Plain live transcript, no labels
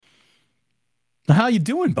How you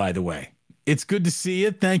doing, by the way? It's good to see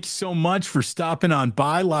you. Thank you so much for stopping on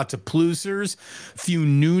by. Lots of plusers. Few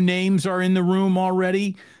new names are in the room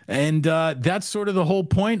already. And that's sort of the whole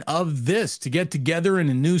point of this, to get together in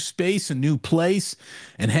a new space, a new place,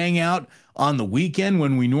 and hang out on the weekend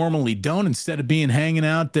when we normally don't. Instead of being hanging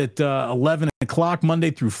out at 11 o'clock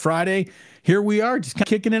Monday through Friday, here we are just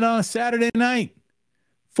kicking it on a Saturday night.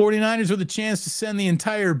 49ers with a chance to send the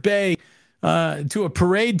entire Bay to a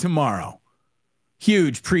parade tomorrow.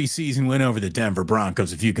 Huge preseason win over the Denver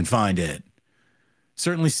Broncos, if you can find it.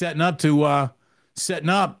 Certainly setting up to setting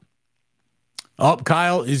up. Oh,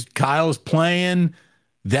 Kyle's playing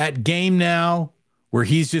that game now where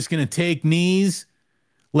he's just going to take knees,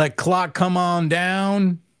 let clock come on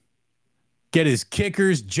down, get his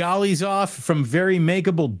kickers jollies off from very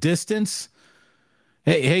makeable distance.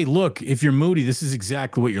 Hey, look, if you're Moody, this is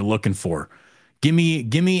exactly what you're looking for. Give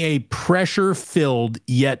me a pressure-filled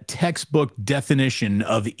yet textbook definition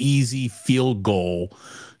of easy field goal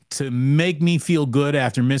to make me feel good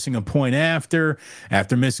after missing a point after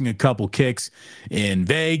missing a couple kicks in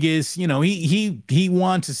Vegas. You know, he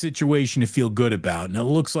wants a situation to feel good about, and it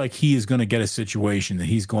looks like he is going to get a situation that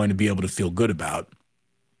he's going to be able to feel good about.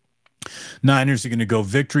 Niners are going to go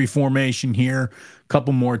victory formation here a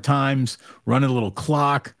couple more times, run a little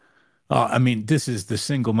clock. I mean, this is the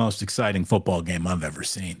single most exciting football game I've ever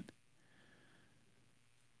seen.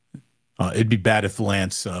 It'd be bad if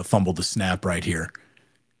Lance fumbled the snap right here.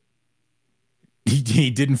 He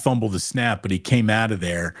didn't fumble the snap, but he came out of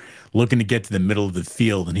there looking to get to the middle of the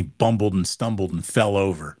field, and he bumbled and stumbled and fell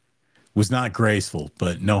over. Was not graceful,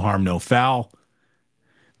 but no harm, no foul.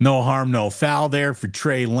 No harm, no foul there for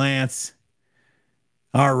Trey Lance.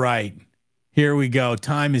 All right, here we go.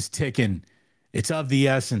 Time is ticking. It's of the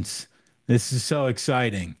essence. This is so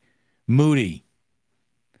exciting. Moody,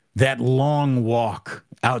 that long walk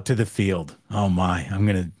out to the field. Oh, my. I'm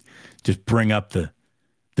going to just bring up the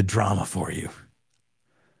drama for you.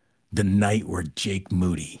 The night where Jake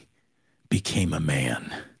Moody became a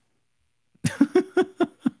man.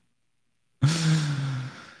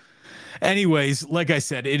 Anyways, like I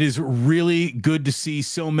said, it is really good to see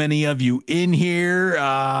so many of you in here.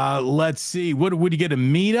 Let's see. What would you get, a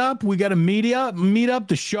meetup? We got a meetup.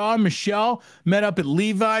 The Shaw and Michelle met up at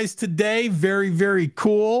Levi's today. Very, very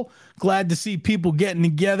cool. Glad to see people getting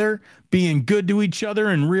together, being good to each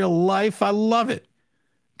other in real life. I love it.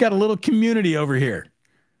 Got a little community over here.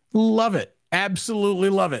 Love it. Absolutely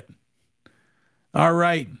love it. All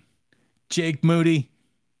right, Jake Moody,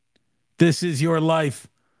 this is your life.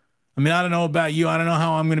 I mean, I don't know about you. I don't know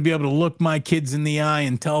how I'm going to be able to look my kids in the eye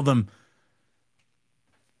and tell them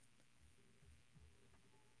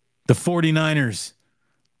the 49ers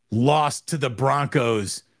lost to the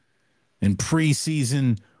Broncos in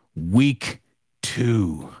preseason week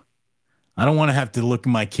 2. I don't want to have to look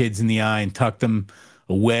my kids in the eye and tuck them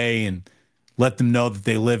away and let them know that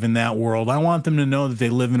they live in that world. I want them to know that they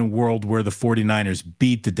live in a world where the 49ers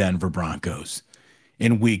beat the Denver Broncos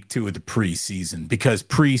in week 2 of the preseason, because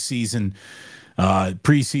preseason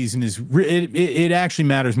is it actually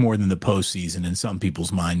matters more than the postseason in some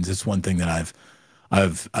people's minds. It's one thing that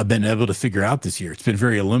I've been able to figure out this year. It's been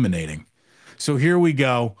very illuminating. So here we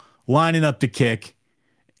go, lining up the kick,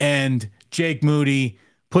 and Jake Moody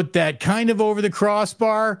put that kind of over the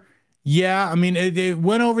crossbar. Yeah, I mean, it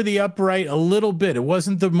went over the upright a little bit. It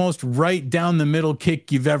wasn't the most right down the middle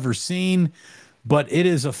kick you've ever seen, but it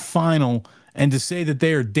is a final. And to say that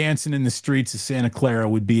they are dancing in the streets of Santa Clara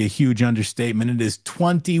would be a huge understatement. It is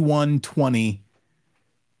 21-20.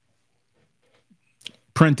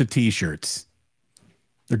 Print the T-shirts.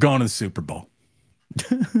 They're going to the Super Bowl.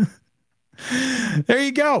 There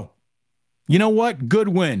you go. You know what? Good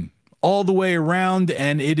win all the way around,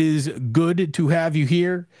 and it is good to have you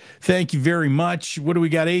here. Thank you very much. What do we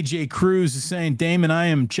got? AJ Cruz is saying, Damon, I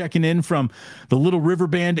am checking in from the Little River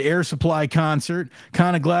Band Air Supply concert.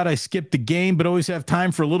 Kind of glad I skipped the game, but always have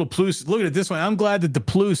time for a little plus. Look at it this way. I'm glad that the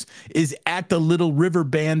plus is at the Little River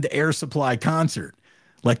Band Air Supply concert.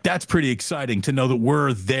 Like, that's pretty exciting to know that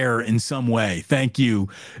we're there in some way. Thank you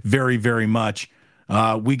very, very much.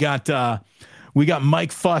 We got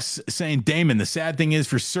Mike Fuss saying, Damon, the sad thing is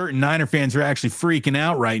for certain Niner fans are actually freaking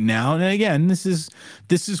out right now. And again, this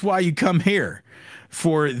is why you come here,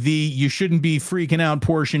 for the you shouldn't be freaking out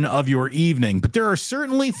portion of your evening. But there are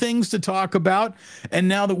certainly things to talk about. And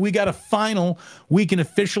now that we got a final, we can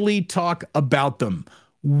officially talk about them.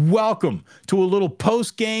 Welcome to a little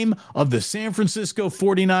post game of the San Francisco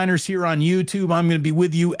 49ers here on YouTube. I'm going to be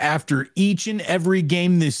with you after each and every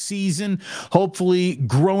game this season, hopefully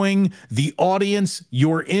growing the audience,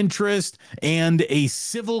 your interest, and a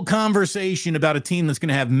civil conversation about a team that's going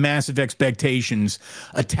to have massive expectations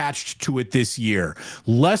attached to it this year.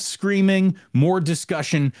 Less screaming, more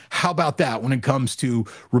discussion. How about that when it comes to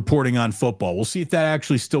reporting on football? We'll see if that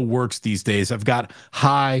actually still works these days. I've got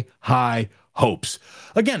high hopes.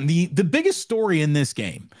 Again, the biggest story in this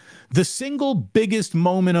game, the single biggest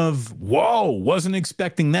moment of, whoa, wasn't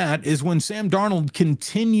expecting that, is when Sam Darnold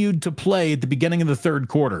continued to play at the beginning of the third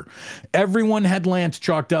quarter. Everyone had Lance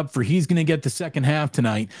chalked up for he's going to get the second half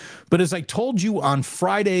tonight. But as I told you on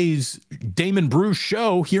Friday's Damon Bruce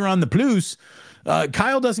show here on the Plus,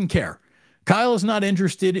 Kyle doesn't care. Kyle is not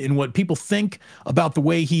interested in what people think about the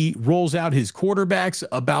way he rolls out his quarterbacks,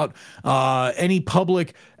 about any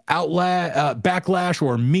public backlash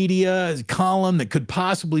or media column that could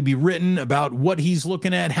possibly be written about what he's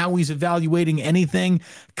looking at, how he's evaluating anything.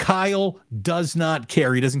 Kyle does not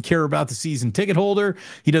care. He doesn't care about the season ticket holder.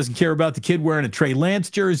 He doesn't care about the kid wearing a Trey Lance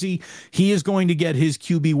jersey. He is going to get his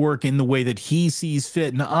QB work in the way that he sees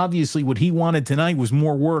fit. And obviously what he wanted tonight was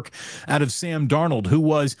more work out of Sam Darnold, who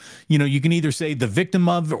was, you can either say the victim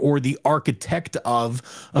of or the architect of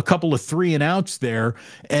a couple of 3-and-outs there.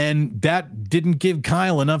 And that didn't give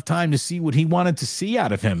Kyle enough time to see what he wanted to see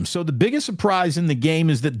out of him. So the biggest surprise in the game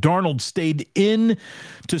is that Darnold stayed in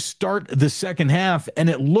to start the second half, and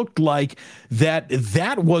it looked like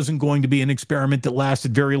that wasn't going to be an experiment that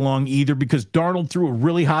lasted very long either, because Darnold threw a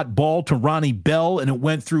really hot ball to Ronnie Bell, and it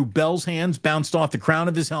went through Bell's hands, bounced off the crown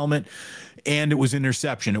of his helmet, and it was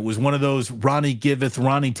interception. It was one of those Ronnie giveth,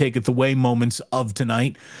 Ronnie taketh away moments of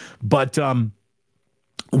tonight. But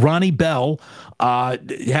Ronnie Bell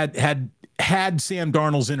had Sam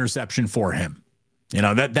Darnold's interception for him.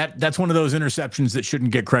 That's one of those interceptions that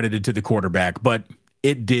shouldn't get credited to the quarterback, but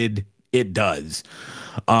it does.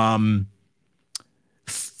 5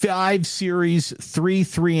 series,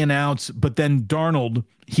 3-and-outs, but then Darnold,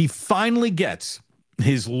 he finally gets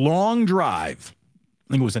his long drive.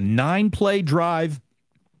 I think it was a 9-play drive.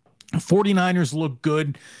 49ers look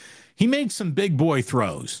good. He made some big boy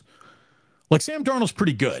throws. Like, Sam Darnold's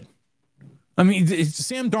pretty good. I mean,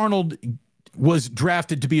 Sam Darnold was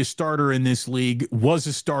drafted to be a starter in this league, was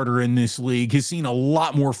a starter in this league, has seen a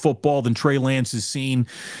lot more football than Trey Lance has seen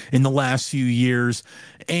in the last few years.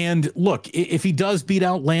 And look, if he does beat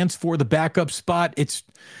out Lance for the backup spot, it's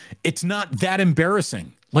not that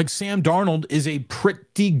embarrassing. Like, Sam Darnold is a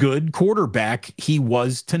pretty good quarterback. He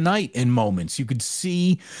was tonight in moments. You could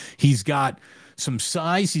see he's got some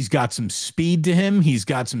size. He's got some speed to him. He's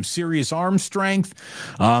got some serious arm strength.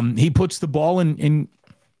 He puts the ball in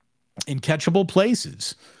catchable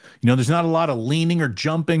places. There's not a lot of leaning or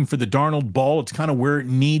jumping for the Darnold ball. It's kind of where it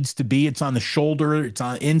needs to be. It's on the shoulder. It's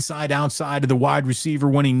on inside, outside of the wide receiver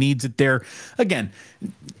when he needs it there. Again,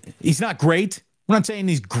 he's not great. I'm not saying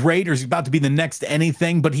he's great or he's about to be the next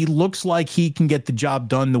anything, but he looks like he can get the job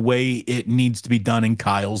done the way it needs to be done in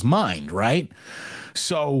Kyle's mind, right?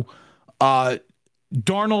 So,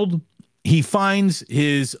 Darnold, he finds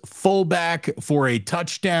his fullback for a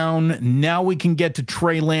touchdown. Now we can get to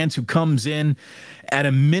Trey Lance, who comes in at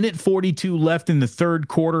 1:42 left in the third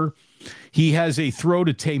quarter. He has a throw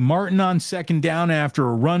to Tay Martin on second down after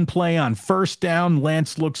a run play on first down.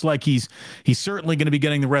 Lance looks like he's certainly going to be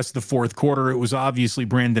getting the rest of the fourth quarter. It was obviously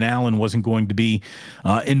Brandon Allen wasn't going to be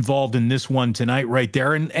involved in this one tonight right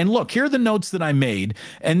there. And look, here are the notes that I made.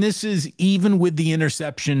 And this is even with the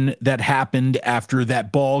interception that happened after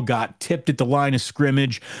that ball got tipped at the line of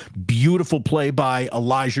scrimmage. Beautiful play by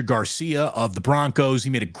Elijah Garcia of the Broncos. He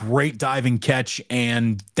made a great diving catch,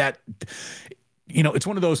 and that... it's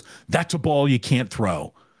one of those, that's a ball you can't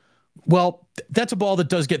throw. Well, that's a ball that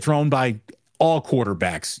does get thrown by all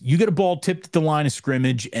quarterbacks. You get a ball tipped at the line of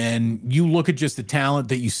scrimmage, and you look at just the talent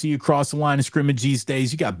that you see across the line of scrimmage these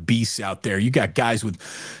days. You got beasts out there. You got guys with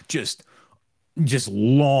just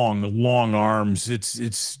long arms.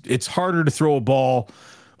 It's harder to throw a ball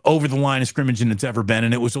over the line of scrimmage than it's ever been.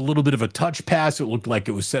 And it was a little bit of a touch pass. It looked like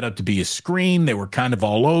it was set up to be a screen. They were kind of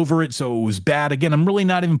all over it, so it was bad. Again, I'm really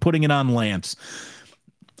not even putting it on Lance.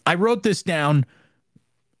 I wrote this down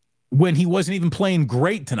when he wasn't even playing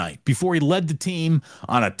great tonight, before he led the team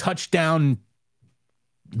on a touchdown,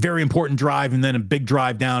 very important drive, and then a big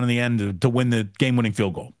drive down in the end to win the game-winning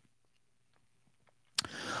field goal.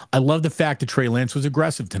 I love the fact that Trey Lance was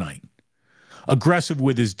aggressive tonight. Aggressive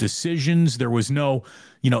with his decisions. There was no,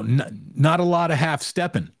 not a lot of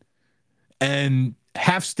half-stepping. And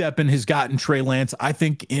half-stepping has gotten Trey Lance, I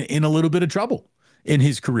think, in a little bit of trouble in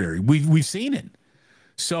his career. We've seen it.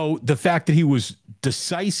 So the fact that he was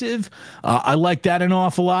decisive, I like that an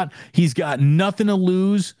awful lot. He's got nothing to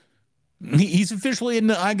lose. He's officially in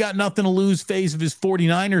the I got nothing to lose phase of his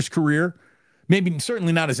 49ers career. Maybe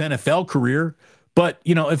certainly not his NFL career. But,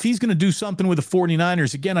 if he's going to do something with the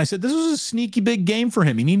 49ers, again, I said this was a sneaky big game for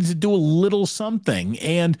him. He needs to do a little something.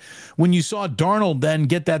 And when you saw Darnold then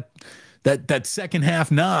get that second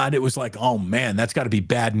half nod, it was like, oh, man, that's got to be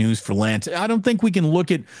bad news for Lance. I don't think we can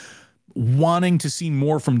look at wanting to see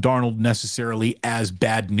more from Darnold necessarily as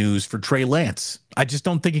bad news for Trey Lance. I just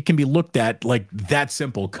don't think it can be looked at like that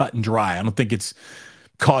simple, cut and dry. I don't think it's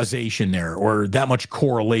causation there or that much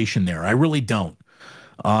correlation there. I really don't.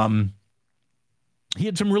 He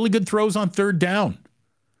had some really good throws on third down.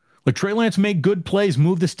 Like Trey Lance made good plays,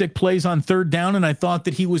 move the stick plays on third down, and I thought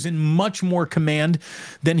that he was in much more command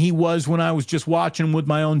than he was when I was just watching him with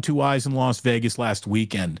my own two eyes in Las Vegas last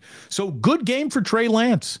weekend. So good game for Trey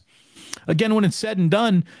Lance. Again, when it's said and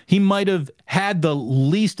done, he might have had the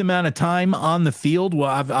least amount of time on the field. Well,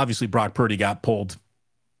 obviously Brock Purdy got pulled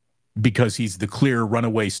because he's the clear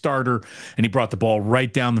runaway starter, and he brought the ball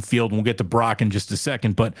right down the field, and we'll get to Brock in just a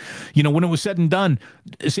second. But, when it was said and done,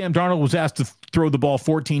 Sam Darnold was asked to throw the ball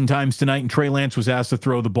 14 times tonight, and Trey Lance was asked to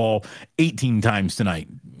throw the ball 18 times tonight.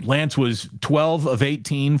 Lance was 12 of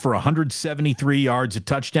 18 for 173 yards, a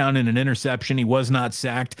touchdown and an interception. He was not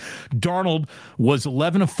sacked. Darnold was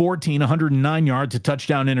 11 of 14, 109 yards, a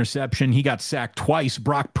touchdown, interception. He got sacked twice.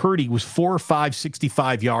 Brock Purdy was 4 of 5,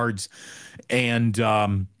 65 yards, and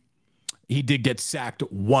he did get sacked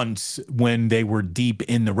once when they were deep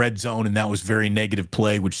in the red zone, and that was very negative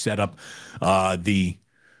play, which set up the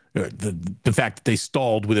fact that they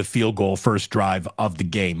stalled with a field goal first drive of the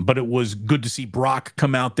game. But it was good to see Brock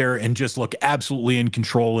come out there and just look absolutely in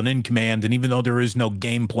control and in command. And even though there is no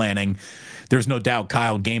game planning, there's no doubt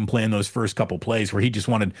Kyle game planned those first couple plays where he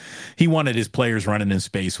wanted his players running in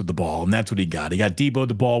space with the ball, and that's what he got. He got Debo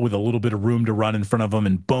the ball with a little bit of room to run in front of him,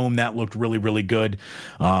 and boom, that looked really, really good.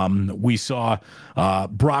 We saw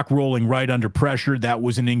Brock rolling right under pressure. That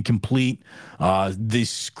was an incomplete. The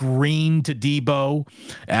screen to Debo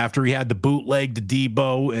after he had the bootleg to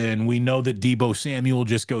Debo, and we know that Debo Samuel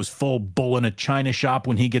just goes full bull in a china shop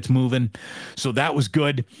when he gets moving. So that was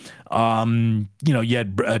good. You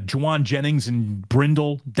had Juwan Jennings and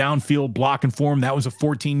Brindle downfield blocking for him. That was a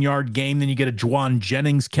 14-yard game. Then you get a Juwan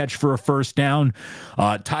Jennings catch for a first down.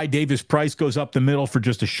 Ty Davis Price goes up the middle for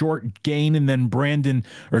just a short gain, and then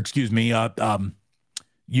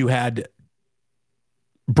you had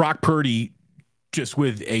Brock Purdy just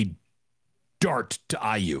with a dart to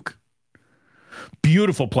Ayuk.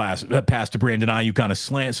 Beautiful pass to Brandon Ayuk on a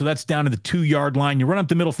slant. So that's down to the 2-yard line. You run up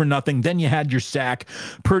the middle for nothing. Then you had your sack.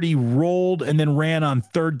 Purdy rolled and then ran on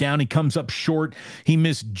third down. He comes up short. He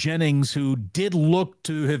missed Jennings, who did look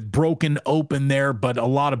to have broken open there, but a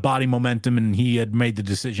lot of body momentum, and he had made the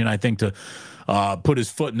decision, I think, to put his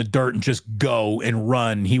foot in the dirt and just go and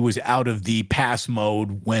run. He was out of the pass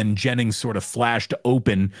mode when Jennings sort of flashed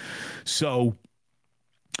open. So,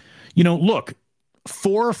 look,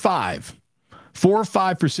 4 or 5 for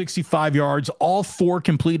 65 yards. All 4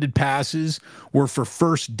 completed passes were for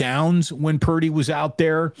first downs when Purdy was out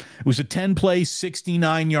there. It was a 10-play,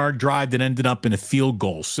 69-yard drive that ended up in a field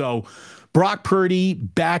goal. So Brock Purdy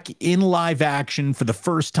back in live action for the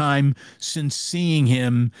first time since seeing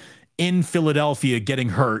him in Philadelphia getting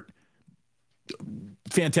hurt.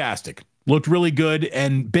 Fantastic. Looked really good,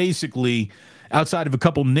 and basically, outside of a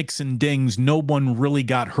couple nicks and dings, no one really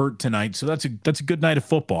got hurt tonight. So that's a good night of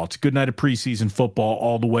football. It's a good night of preseason football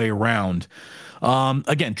all the way around.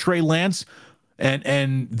 Again, Trey Lance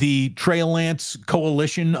and the Trey Lance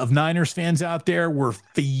coalition of Niners fans out there were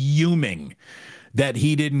fuming that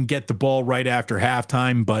he didn't get the ball right after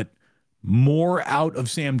halftime, but more out of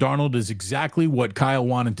Sam Darnold is exactly what Kyle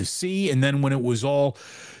wanted to see. And then when it was all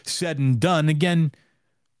said and done, again,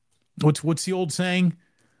 what's the old saying?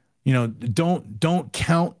 Don't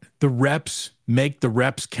count the reps, make the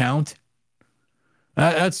reps count.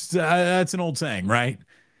 That's an old saying, right?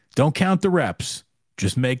 Don't count the reps,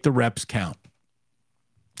 just make the reps count.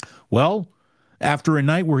 Well, after a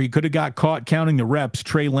night where he could have got caught counting the reps,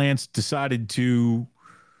 Trey Lance decided to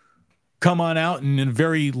come on out and in a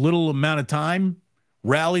very little amount of time,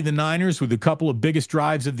 rally the Niners with a couple of biggest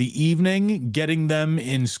drives of the evening, getting them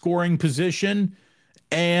in scoring position,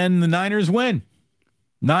 and the Niners win.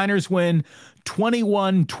 Niners win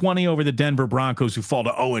 21-20 over the Denver Broncos, who fall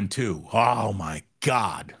to 0-2. Oh, my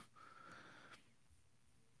God.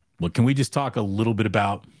 Well, can we just talk a little bit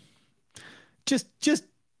about just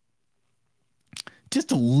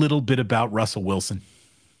a little bit about Russell Wilson?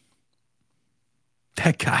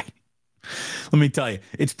 That guy. Let me tell you,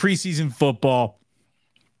 it's preseason football.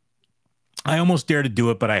 I almost dare to do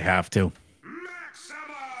it, but I have to.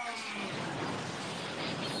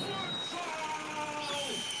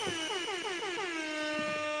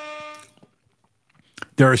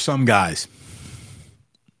 There are some guys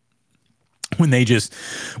when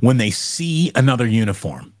they see another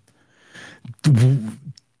uniform,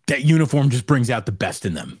 that uniform just brings out the best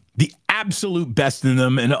in them, the absolute best in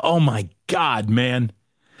them. And oh my God, man,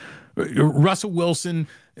 Russell Wilson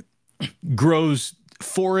grows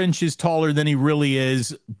 4 inches taller than he really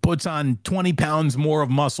is, puts on 20 pounds more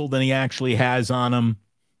of muscle than he actually has on him.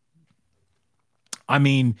 I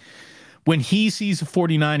mean, when he sees a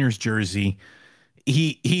 49ers jersey,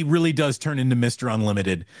 he really does turn into Mr.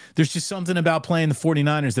 Unlimited. There's just something about playing the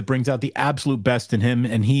 49ers that brings out the absolute best in him,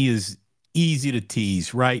 and he is easy to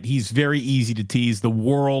tease, right? He's very easy to tease. The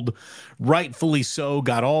world, rightfully so,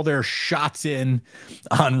 got all their shots in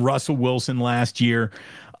on Russell Wilson last year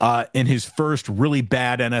in his first really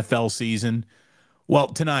bad NFL season. Well,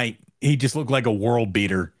 tonight, he just looked like a world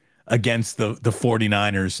beater against the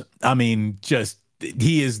 49ers. I mean, just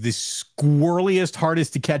he is the squirreliest,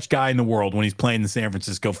 hardest to catch guy in the world when he's playing the San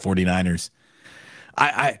Francisco 49ers.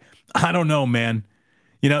 I don't know, man.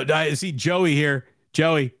 You know, I see Joey here.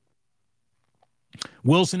 Joey,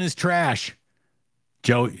 Wilson is trash.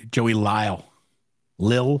 Joey Lyle.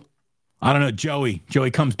 Lil. I don't know.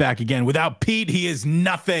 Joey comes back again. Without Pete, he is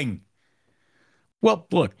nothing. Well,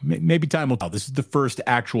 look, maybe time will tell. This is the first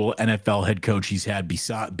actual NFL head coach he's had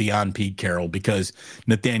beyond Pete Carroll, because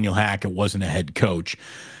Nathaniel Hackett wasn't a head coach.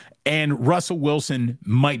 And Russell Wilson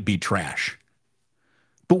might be trash.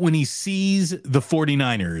 But when he sees the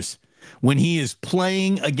 49ers, when he is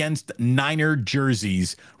playing against Niner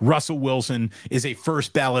jerseys, Russell Wilson is a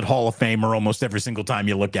first ballot Hall of Famer almost every single time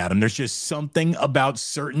you look at him. There's just something about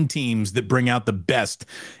certain teams that bring out the best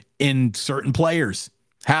in certain players.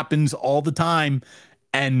 Happens all the time,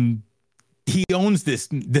 and he owns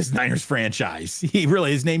this Niners franchise.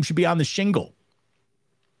 His name should be on the shingle.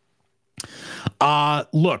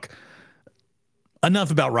 Look,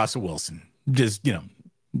 enough about Russell Wilson. Just,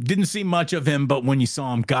 didn't see much of him, but when you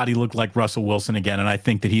saw him, God, he looked like Russell Wilson again, and I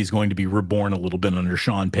think that he's going to be reborn a little bit under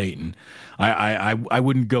Sean Payton. I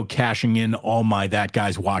wouldn't go cashing in all my that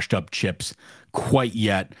guy's washed up chips quite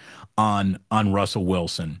yet on Russell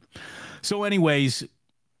Wilson. So anyways,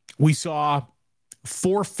 we saw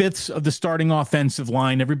 4/5 of the starting offensive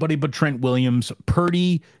line, everybody but Trent Williams.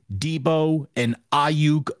 Purdy, Debo, and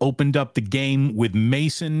Ayuk opened up the game with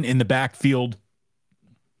Mason in the backfield.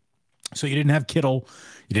 So you didn't have Kittle.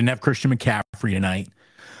 You didn't have Christian McCaffrey tonight.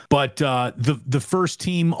 But the first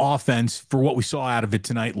team offense, for what we saw out of it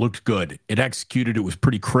tonight, looked good. It executed. It was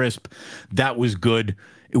pretty crisp. That was good.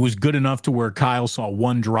 It was good enough to where Kyle saw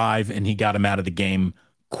one drive and he got him out of the game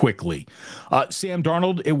quickly. Sam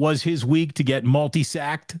Darnold, it was his week to get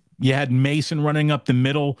multi-sacked. You had Mason running up the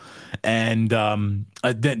middle, and then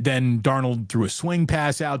Darnold threw a swing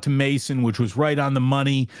pass out to Mason, which was right on the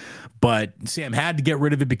money, but Sam had to get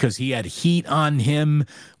rid of it because he had heat on him.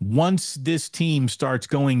 Once this team starts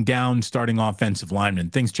going down starting offensive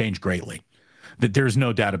linemen, things change greatly. That there's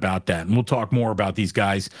no doubt about that. And we'll talk more about these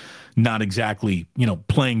guys not exactly,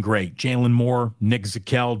 playing great. Jalen Moore, Nick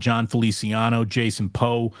Zakelj, John Feliciano, Jason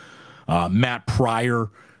Poe, Matt Pryor.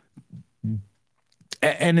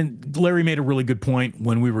 And Larry made a really good point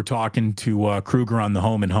when we were talking to Kruger on the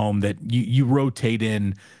Home and Home that you rotate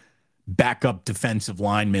in backup defensive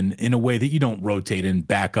linemen in a way that you don't rotate in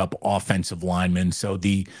backup offensive linemen. So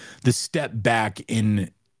the step back in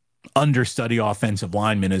understudy offensive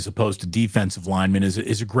linemen as opposed to defensive linemen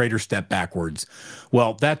is a greater step backwards.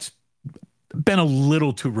 Well, that's been a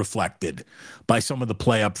little too reflected by some of the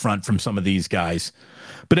play up front from some of these guys.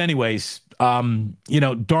 But anyways,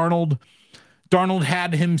 Darnold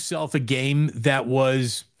had himself a game that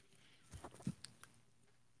was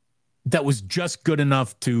just good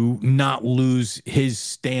enough to not lose his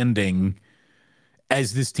standing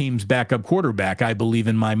as this team's backup quarterback, I believe,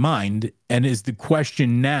 in my mind. And is the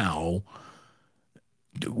question now,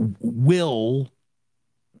 will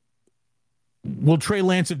Trey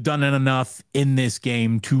Lance have done enough in this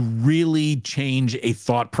game to really change a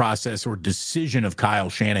thought process or decision of Kyle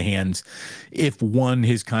Shanahan's if one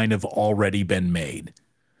has kind of already been made?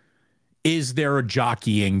 Is there a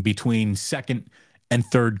jockeying between second and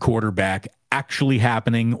third quarterback actually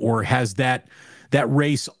happening, or has that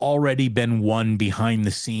race already been won behind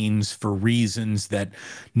the scenes for reasons that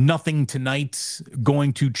nothing tonight's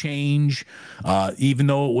going to change, even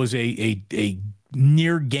though it was a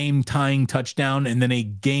near game tying touchdown and then a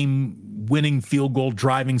game winning field goal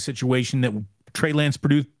driving situation that Trey Lance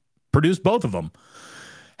produced both of them?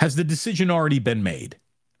 Has the decision already been made?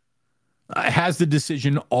 Has the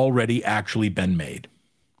decision already actually been made?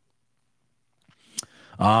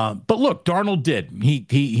 But look, Darnold did.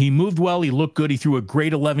 He moved well. He looked good. He threw a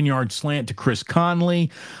great 11-yard slant to Chris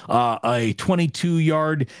Conley, a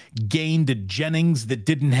 22-yard gain to Jennings that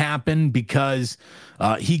didn't happen because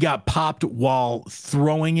he got popped while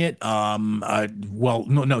throwing it. He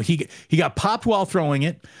got popped while throwing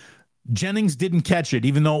it. Jennings didn't catch it,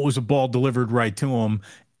 even though it was a ball delivered right to him.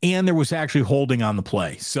 And there was actually holding on the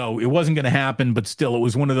play. So it wasn't going to happen, but still, it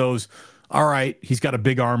was one of those, all right, he's got a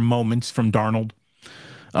big arm moments from Darnold.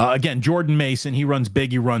 Again, Jordan Mason, he runs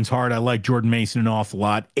big, he runs hard. I like Jordan Mason an awful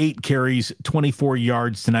lot. 8 carries, 24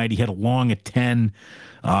 yards tonight. He had a long at 10.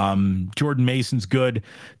 Jordan Mason's good.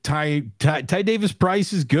 Ty Davis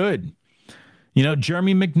Price is good.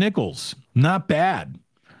 Jeremy McNichols, not bad.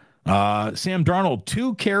 Sam Darnold,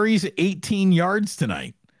 2 carries, 18 yards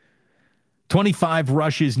tonight. 25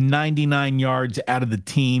 rushes, 99 yards out of the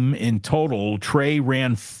team in total. Trey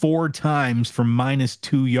ran 4 times for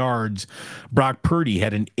 -2 yards. Brock Purdy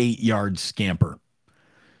had an 8-yard scamper.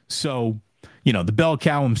 So, the bell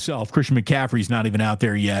cow himself, Christian McCaffrey's not even out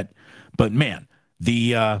there yet. But, man,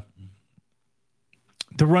 the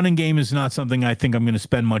running game is not something I think I'm going to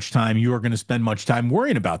spend much time. You are going to spend much time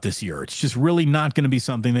worrying about this year. It's just really not going to be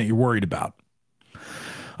something that you're worried about.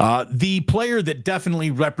 The player that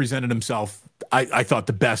definitely represented himself, I thought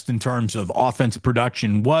the best in terms of offensive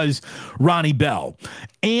production was Ronnie Bell.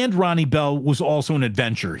 And Ronnie Bell was also an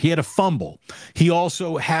adventure. He had a fumble. He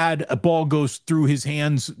also had a ball goes through his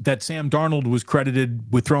hands that Sam Darnold was credited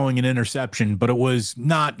with throwing an interception, but it was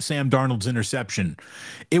not Sam Darnold's interception.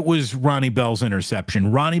 It was Ronnie Bell's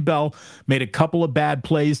interception. Ronnie Bell made a couple of bad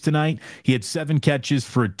plays tonight. He had 7 catches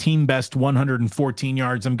for a team best 114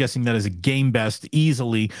 yards. I'm guessing that is a game best,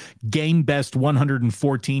 easily. Game best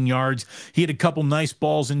 114 yards. He had a couple nice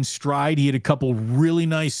balls in stride. He had a couple really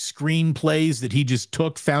nice screen plays that he just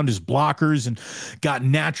took, found his blockers, and got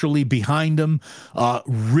naturally behind him.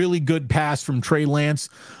 Really good pass from Trey Lance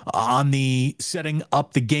on the setting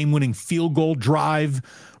up the game-winning field goal drive.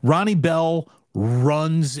 Ronnie Bell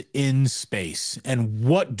runs in space. And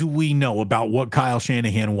what do we know about what Kyle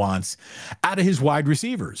Shanahan wants out of his wide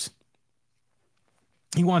receivers?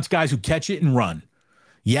 He wants guys who catch it and run.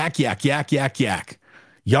 Yak, yak, yak, yak, yak.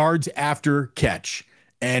 Yards after catch.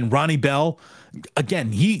 And Ronnie Bell,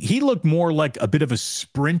 again, he looked more like a bit of a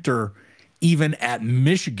sprinter even at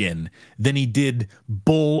Michigan than he did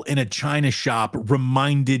bull in a china shop,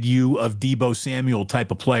 reminded you of Deebo Samuel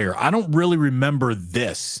type of player. I don't really remember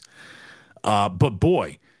this, but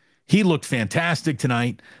boy, he looked fantastic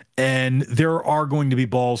tonight. And there are going to be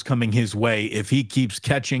balls coming his way if he keeps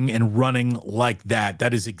catching and running like that.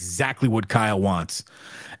 That is exactly what Kyle wants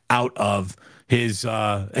out of his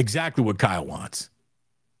out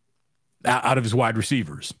of his wide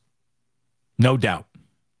receivers. No doubt.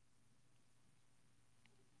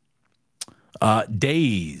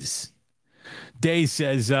 Days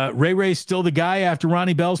says, Ray's still the guy after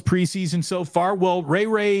Ronnie Bell's preseason so far. Well,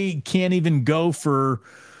 Ray can't even go for,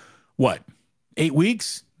 8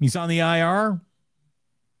 weeks? He's on the IR.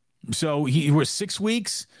 So he was 6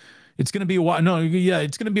 weeks. It's going to be a while. No, yeah,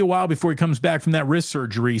 it's going to be a while before he comes back from that wrist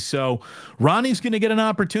surgery. So Ronnie's going to get an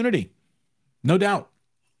opportunity. No doubt.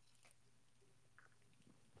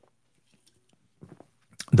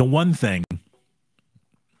 The one thing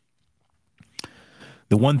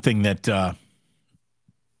that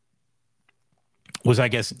was, I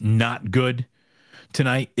guess, not good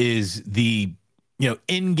tonight is the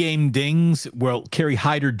in-game dings. Well, Kerry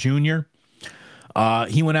Hyder Jr.,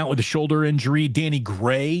 he went out with a shoulder injury. Danny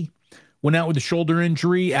Gray went out with a shoulder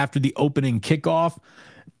injury after the opening kickoff.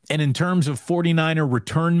 And in terms of 49er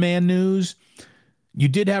return man news, you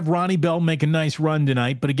did have Ronnie Bell make a nice run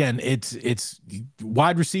tonight. But again, it's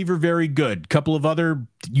wide receiver, very good. Couple of other,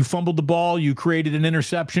 you fumbled the ball. You created an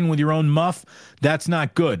interception with your own muff. That's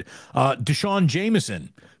not good. Deshaun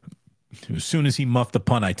Jameson, as soon as he muffed the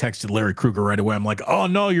punt, I texted Larry Krueger right away. I'm like, oh,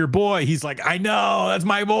 no, your boy. He's like, I know, that's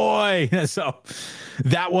my boy. So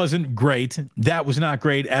that wasn't great. That was not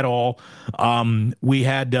great at all. We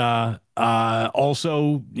had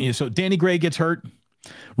also, so Danny Gray gets hurt.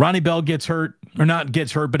 Ronnie Bell gets hurt, or not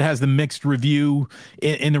gets hurt, but has the mixed review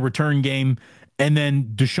in the return game. And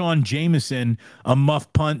then Deshaun Jameson, a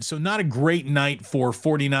muff punt. So not a great night for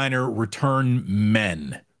 49er return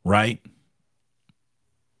men, right?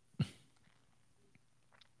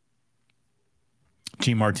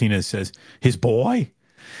 G. Martinez says, his boy?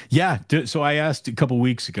 Yeah. So I asked a couple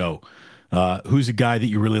weeks ago, who's a guy that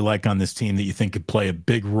you really like on this team that you think could play a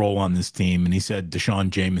big role on this team? And he said Deshaun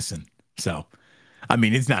Jameson. So, I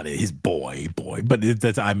mean, it's not his boy, but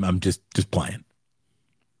I'm just playing.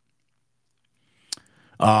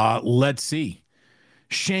 Let's see.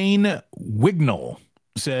 Shane Wignall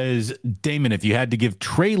says, Damon, if you had to give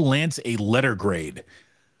Trey Lance a letter grade,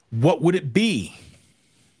 what would it be?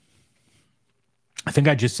 I think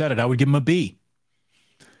I just said it. I would give him a B.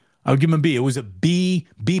 I would give him a B. It was a B,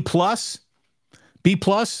 B plus. B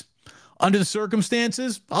plus. Under the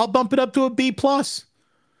circumstances, I'll bump it up to a B plus.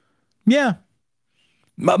 Yeah.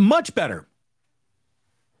 Much better.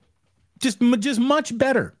 Just much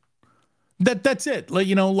better. That's it.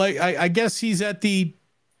 Like, I guess he's at the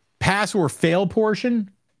pass or fail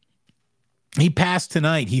portion. He passed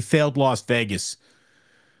tonight. He failed Las Vegas.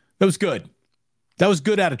 That was good. That was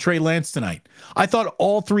good out of Trey Lance tonight. I thought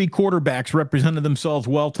all three quarterbacks represented themselves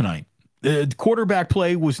well tonight. The quarterback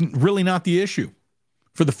play was really not the issue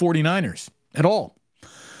for the 49ers at all.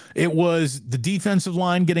 It was the defensive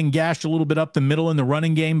line getting gashed a little bit up the middle in the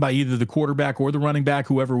running game by either the quarterback or the running back,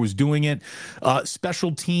 whoever was doing it.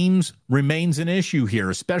 Special teams remains an issue here,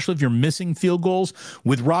 especially if you're missing field goals.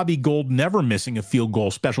 With Robbie Gould never missing a field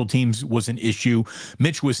goal, special teams was an issue.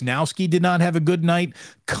 Mitch Wisnowski did not have a good night.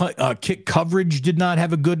 Kick coverage did not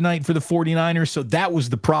have a good night for the 49ers. So that was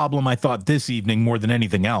the problem, I thought, this evening more than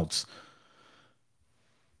anything else.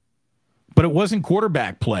 But it wasn't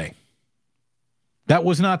quarterback play. That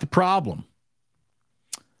was not the problem.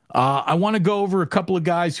 I want to go over a couple of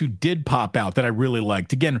guys who did pop out that I really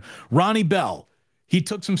liked. Again, Ronnie Bell, he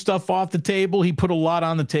took some stuff off the table. He put a lot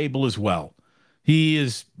on the table as well.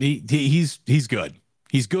 He's good. He's good.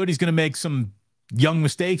 He's going to make some young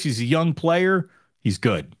mistakes. He's a young player. He's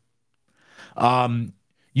good.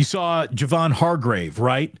 You saw Javon Hargrave,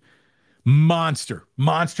 right? Monster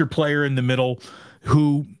player in the middle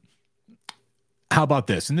who... How about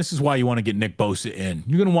this? And this is why you want to get Nick Bosa in.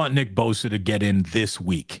 You're going to want Nick Bosa to get in this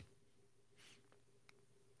week.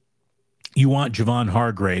 You want Javon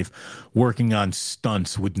Hargrave working on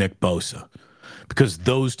stunts with Nick Bosa because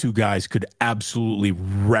those two guys could absolutely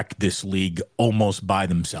wreck this league almost by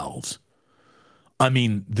themselves. I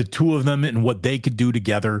mean, the two of them and what they could do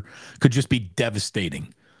together could just be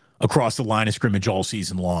devastating across the line of scrimmage all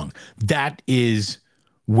season long. That is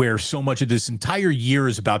where so much of this entire year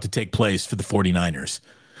is about to take place for the 49ers.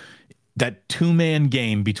 That two-man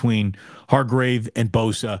game between Hargrave and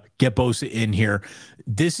Bosa, get Bosa in here.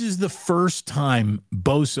 This is the first time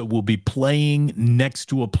Bosa will be playing next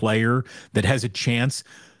to a player that has a chance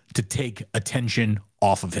to take attention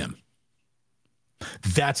off of him.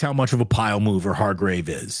 That's how much of a pile mover Hargrave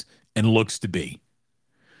is and looks to be.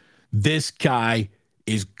 This guy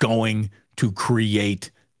is going to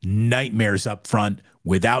create nightmares up front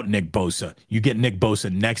without Nick Bosa. You get Nick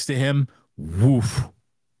Bosa next to him, woof.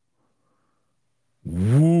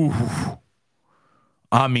 Woof.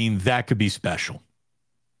 I mean, that could be special.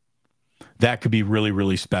 That could be really,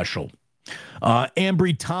 really special.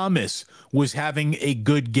 Ambry Thomas was having a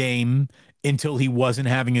good game until he wasn't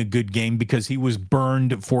having a good game because he was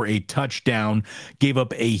burned for a touchdown, gave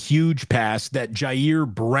up a huge pass that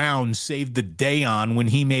Jair Brown saved the day on when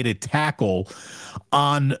he made a tackle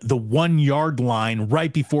on the 1 yard line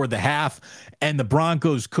right before the half, and the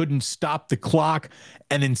Broncos couldn't stop the clock.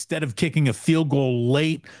 And instead of kicking a field goal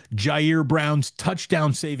late, Jair Brown's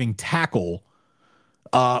touchdown saving tackle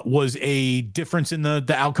was a difference in the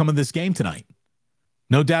outcome of this game tonight.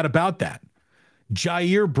 No doubt about that.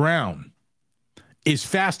 Jair Brown is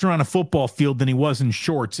faster on a football field than he was in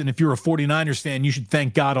shorts. And if you're a 49ers fan, you should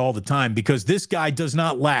thank God all the time because this guy does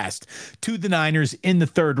not last to the Niners in the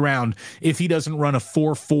third round if he doesn't run a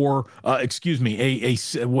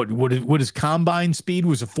 4.4, what his combine speed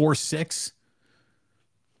was, a 4.6.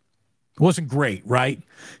 It wasn't great, right?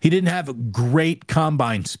 He didn't have a great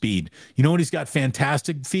combine speed. You know what he's got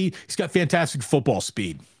fantastic speed? He's got fantastic football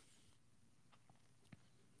speed.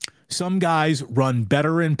 Some guys run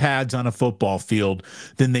better in pads on a football field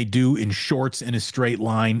than they do in shorts in a straight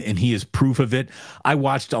line, and he is proof of it. I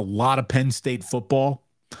watched a lot of Penn State football,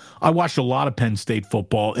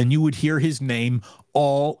 and you would hear his name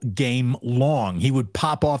all game long. He would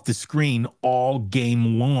pop off the screen all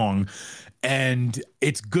game long, and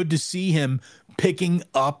it's good to see him picking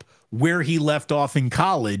up where he left off in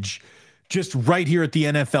college, just right here at the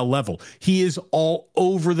NFL level. He is all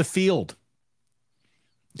over the field.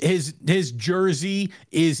 His jersey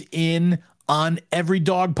is in on every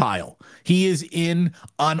dog pile. He is in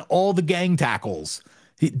on all the gang tackles.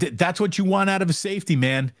 That's what you want out of a safety,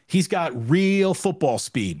 man. He's got real football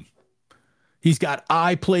speed. He's got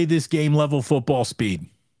I play this game level football speed.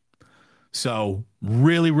 So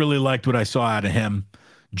really, really liked what I saw out of him.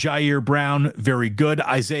 Jair Brown, very good.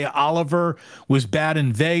 Isaiah Oliver was bad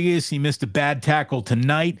in Vegas. He missed a bad tackle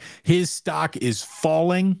tonight. His stock is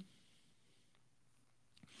falling.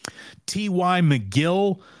 T.Y.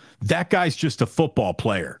 McGill, that guy's just a football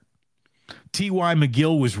player. T.Y.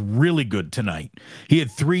 McGill was really good tonight. He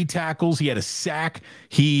had 3 tackles. He had a sack.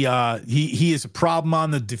 He is a problem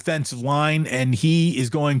on the defensive line, and he is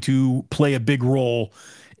going to play a big role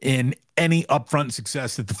in any upfront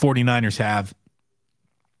success that the 49ers have.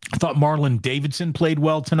 I thought Marlon Davidson played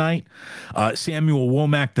well tonight. Samuel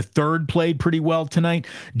Womack III played pretty well tonight.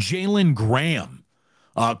 Jalen Graham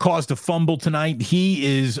caused a fumble tonight.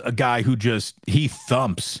 He is a guy who he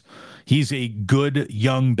thumps. He's a good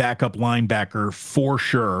young backup linebacker for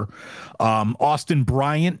sure. Austin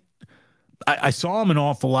Bryant, I saw him an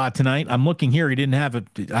awful lot tonight. I'm looking here. He didn't have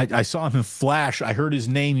it. I saw him in flash. I heard his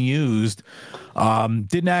name used.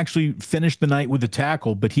 Didn't actually finish the night with a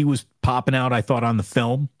tackle, but he was popping out, I thought, on the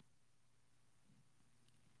film.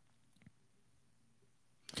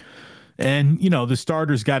 And, the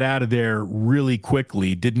starters got out of there really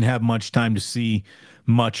quickly. Didn't have much time to see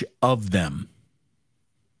much of them.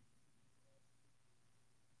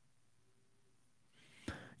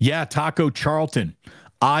 Yeah, Taco Charlton,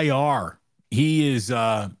 IR. He is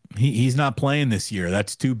he's not playing this year.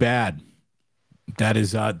 That's too bad. That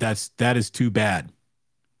is too bad.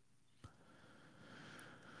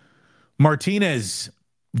 Martinez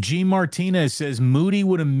says Moody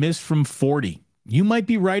would have missed from 40. You might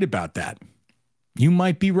be right about that. It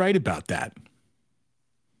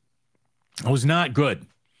was not good.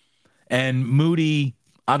 And Moody,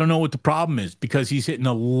 I don't know what the problem is, because he's hitting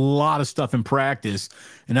a lot of stuff in practice,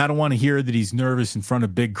 and I don't want to hear that he's nervous in front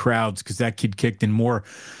of big crowds, because that kid kicked in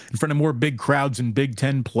front of more big crowds in Big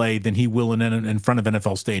Ten play than he will in front of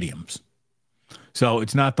NFL stadiums. So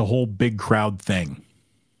it's not the whole big crowd thing.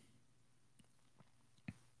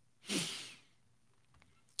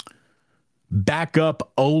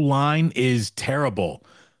 Backup O-line is terrible.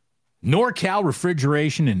 NorCal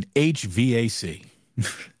Refrigeration and HVAC.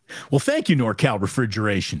 Well, thank you, NorCal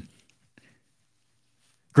Refrigeration.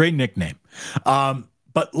 Great nickname.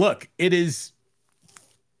 But look, we're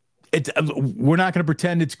not going to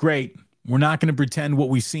pretend it's great. We're not going to pretend what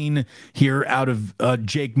we've seen here out of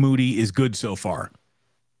Jake Moody is good so far.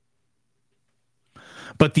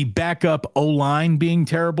 But the backup O-line being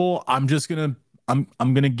terrible, I'm going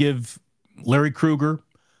to give Larry Krueger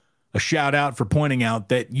a shout out for pointing out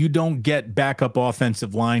that you don't get backup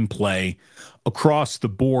offensive line play across the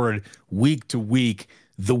board week to week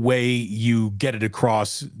the way you get it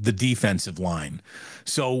across the defensive line.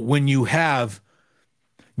 So when you have,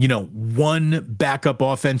 one backup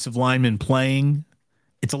offensive lineman playing,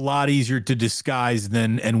 it's a lot easier to disguise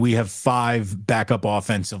and we have 5 backup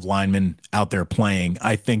offensive linemen out there playing.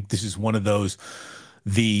 I think this is one of those,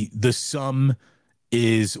 the sum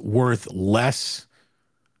is worth less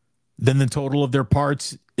than the total of their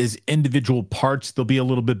parts. Is individual parts, they'll be a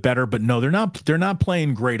little bit better, but no, they're not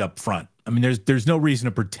playing great up front. I mean, there's no reason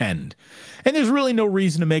to pretend, and there's really no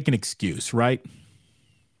reason to make an excuse, right?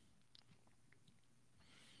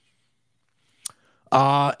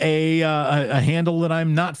 A handle that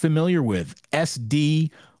I'm not familiar with,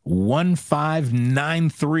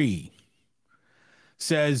 SD1593,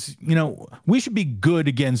 says, we should be good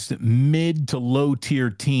against mid to low tier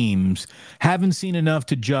teams. Haven't seen enough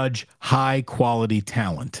to judge high quality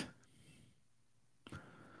talent.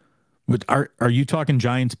 But are you talking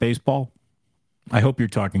Giants baseball? I hope you're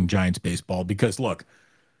talking Giants baseball, because look,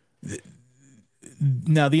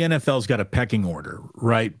 now the NFL's got a pecking order,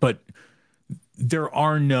 right? But there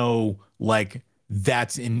are no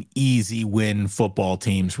that's an easy win football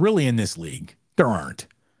teams really in this league. There aren't.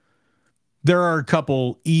 There are a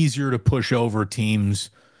couple easier to push over teams,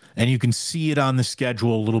 and you can see it on the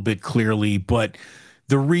schedule a little bit clearly. But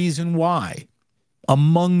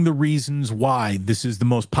among the reasons why this is the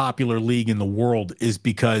most popular league in the world is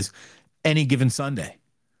because any given Sunday,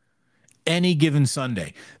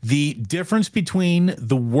 the difference between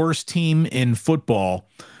the worst team in football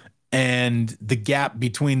and the gap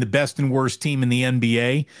between the best and worst team in the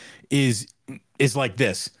NBA is like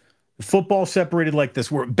this. Football separated like this,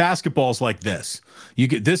 where basketball's like this.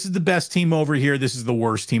 This is the best team over here, this is the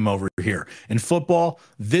worst team over here. In football,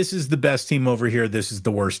 this is the best team over here, this is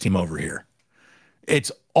the worst team over here.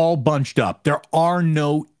 It's all bunched up. There are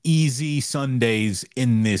no easy Sundays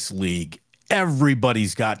in this league.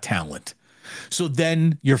 Everybody's got talent. So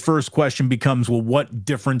then your first question becomes, well, what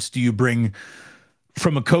difference do you bring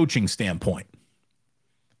from a coaching standpoint?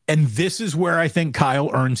 And this is where I think Kyle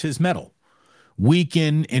earns his medal. Week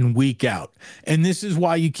in and week out. And this is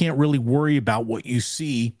why you can't really worry about what you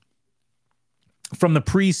see from the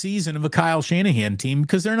preseason of a Kyle Shanahan team,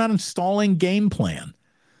 because they're not installing game plan.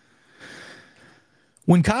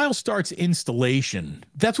 When Kyle starts installation,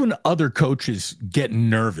 that's when other coaches get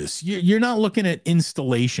nervous. You're not looking at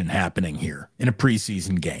installation happening here in a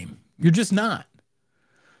preseason game. You're just not.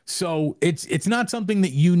 So it's not something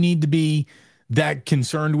that you need to be that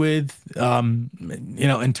concerned with,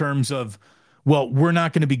 in terms of, well, we're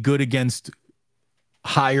not going to be good against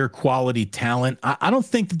higher quality talent. I don't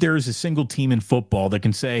think that there is a single team in football that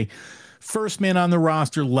can say, first man on the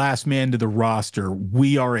roster, last man to the roster,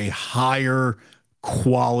 we are a higher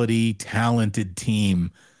quality, talented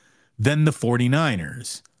team than the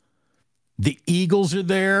 49ers. The Eagles are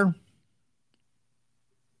there.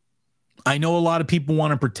 I know a lot of people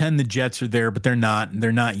want to pretend the Jets are there, but they're not.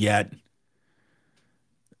 They're not yet.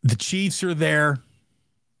 The Chiefs are there.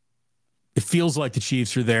 It feels like the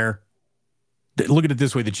Chiefs are there. Look at it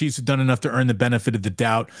this way. The Chiefs have done enough to earn the benefit of the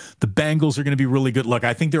doubt. The Bengals are going to be really good. Look,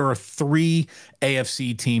 I think there are 3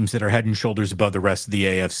 AFC teams that are head and shoulders above the rest of the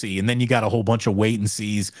AFC. And then you got a whole bunch of wait and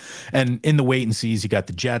sees. And in the wait and sees, you got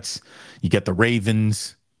the Jets, you got the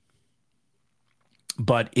Ravens.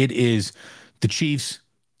 But it is the Chiefs,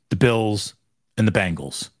 the Bills, and the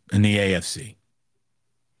Bengals in the AFC.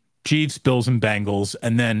 Chiefs, Bills, and Bengals,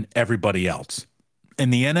 and then everybody else. In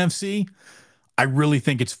the NFC, I really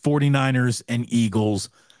think it's 49ers and Eagles,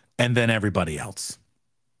 and then everybody else.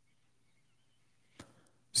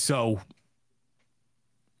 So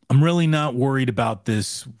I'm really not worried about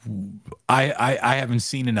this. I haven't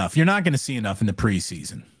seen enough. You're not going to see enough in the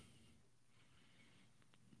preseason.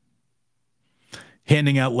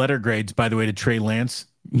 Handing out letter grades, by the way, to Trey Lance.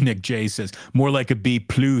 Nick J says, more like a B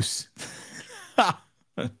plus.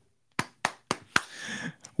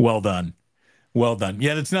 Well done. Well done.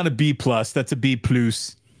 Yeah, that's not a B plus. That's a B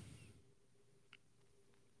plus.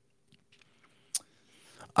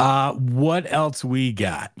 What else we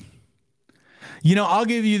got? I'll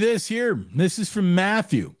give you this here. This is from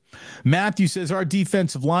Matthew. Matthew says, our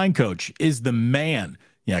defensive line coach is the man.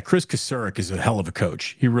 Yeah, Chris Kasurek is a hell of a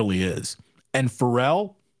coach. He really is. And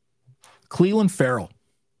Farrell, Cleveland Farrell.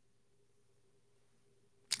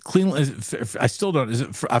 Cleveland, I still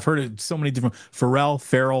don't. I've heard it so many different. Farrell.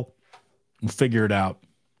 We'll figure it out.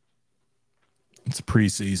 It's a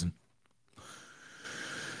preseason.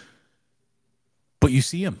 But you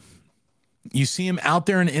see him. You see him out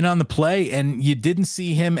there and in on the play, and you didn't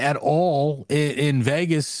see him at all in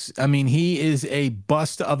Vegas. I mean, he is a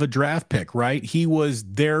bust of a draft pick, right? He was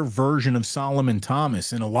their version of Solomon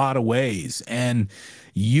Thomas in a lot of ways. And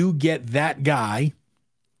you get that guy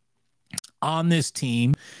on this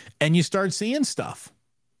team, and you start seeing stuff.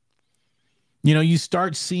 You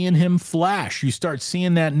start seeing him flash. You start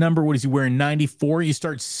seeing that number. What is he wearing? 94. You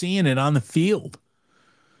start seeing it on the field.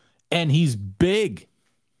 And he's big.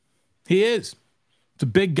 He is. It's a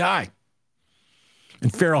big guy.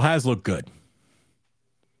 And Farrell has looked good.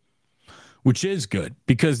 Which is good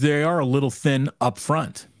because they are a little thin up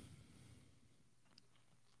front.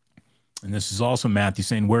 And this is also Matthew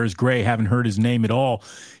saying, where's Gray? Haven't heard his name at all.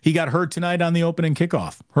 He got hurt tonight on the opening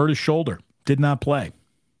kickoff. Hurt his shoulder. Did not play.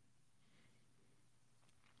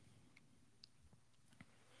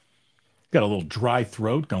 Got a little dry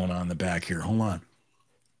throat going on in the back here. Hold on.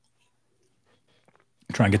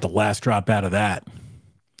 Try and get the last drop out of that.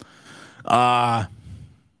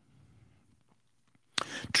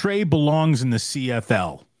 Trey belongs in the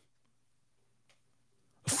CFL.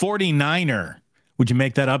 49er. Would you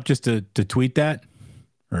make that up just to tweet that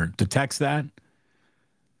or to text that?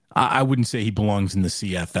 I wouldn't say he belongs in the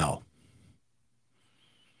CFL.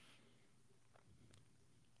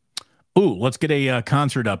 Ooh, let's get a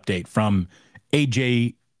concert update from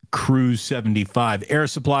AJ Cruz 75. Air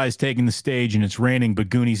Supply is taking the stage and it's raining, but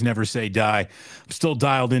Goonies never say die. I'm still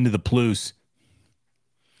dialed into the Plus.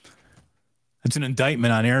 That's an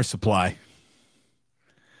indictment on Air Supply.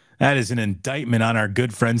 That is an indictment on our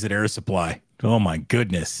good friends at Air Supply. Oh my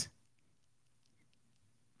goodness.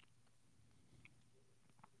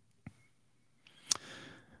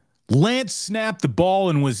 Lance snapped the ball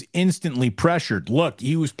and was instantly pressured. Look,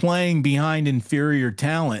 he was playing behind inferior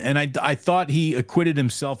talent, and I thought he acquitted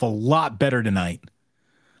himself a lot better tonight.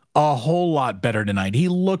 A whole lot better tonight. He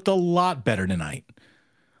looked a lot better tonight.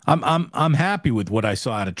 I'm happy with what I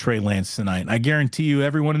saw out of Trey Lance tonight. I guarantee you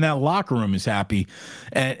everyone in that locker room is happy,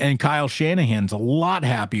 and Kyle Shanahan's a lot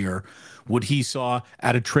happier what he saw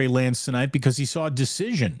out of Trey Lance tonight because he saw a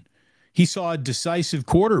decision. He saw a decisive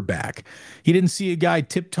quarterback. He didn't see a guy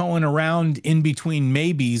tiptoeing around in between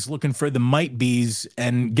maybes looking for the might be's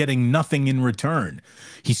and getting nothing in return.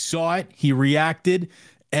 He saw it, he reacted,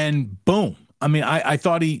 and boom. I mean, I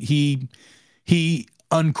thought he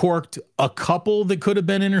uncorked a couple that could have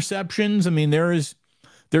been interceptions. I mean, there's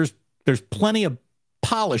plenty of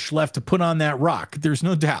polish left to put on that rock. There's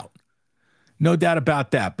no doubt. No doubt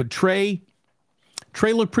about that. But Trey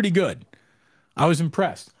looked pretty good. I was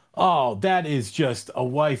impressed. Oh, that is just a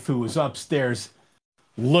wife who was upstairs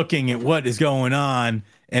looking at what is going on.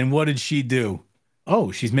 And what did she do?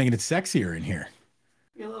 Oh, she's making it sexier in here.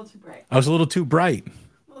 You're a little too bright. I was a little too bright. A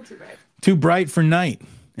little too bright. Too bright for night.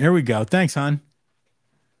 There we go. Thanks, hon.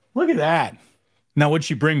 Look at that. Now, what'd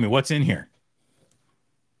she bring me? What's in here?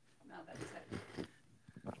 No, that's it.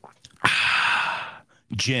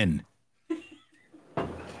 Gin.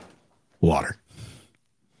 Water.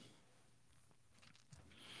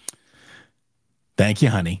 Thank you,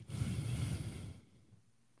 honey.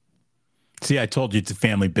 See, I told you it's a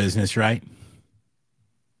family business, right?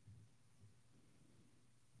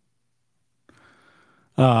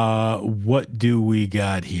 What do we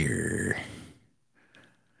got here?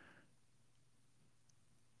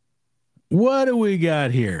 What do we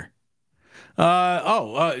got here?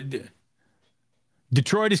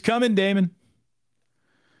 Detroit is coming, Damon.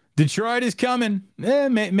 Detroit is coming.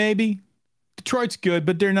 Maybe. Detroit's good,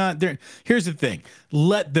 but they're not there. Here's the thing.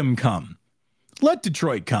 Let them come. Let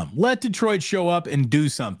Detroit come. Let Detroit show up and do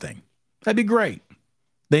something. That'd be great.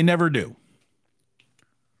 They never do.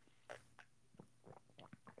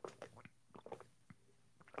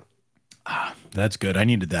 That's good. I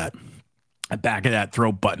needed that. The back of that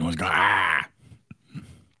throat button was going, ah.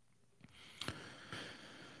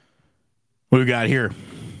 What do we got here?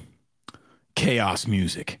 Chaos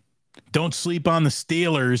music. Don't sleep on the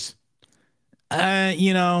Steelers.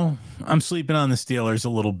 I'm sleeping on the Steelers a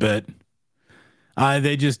little bit.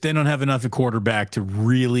 They don't have enough at quarterback to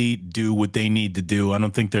really do what they need to do. I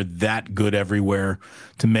don't think they're that good everywhere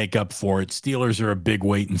to make up for it. Steelers are a big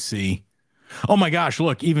wait and see. Oh my gosh,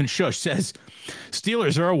 look, even Shush says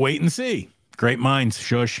Steelers are a wait and see. Great minds,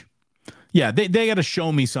 Shush. Yeah, they got to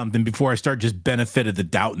show me something before I start just benefit of the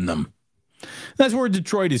doubt in them. That's where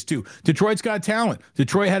Detroit is too. Detroit's got talent.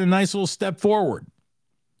 Detroit had a nice little step forward.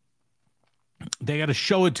 They got to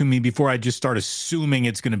show it to me before I just start assuming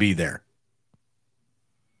it's going to be there.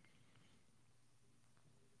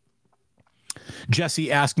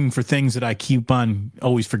 Jesse asking for things that I keep on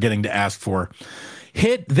always forgetting to ask for.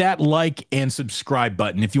 Hit that like and subscribe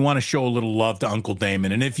button if you want to show a little love to Uncle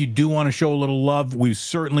Damon. And if you do want to show a little love, we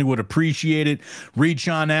certainly would appreciate it. Reach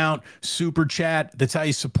on out, super chat. That's how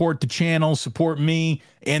you support the channel, support me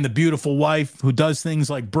and the beautiful wife who does things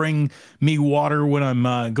like bring me water when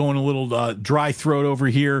I'm going a little dry throat over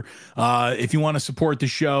here. If you want to support the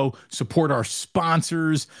show, support our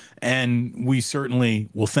sponsors, and we certainly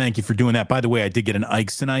will thank you for doing that. By the way, I did get an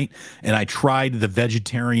Ike's tonight, and I tried the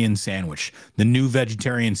vegetarian sandwich, the new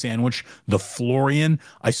vegetarian sandwich, the Florian.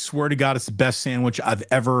 I swear to God, it's the best sandwich I've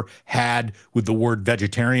ever had with the word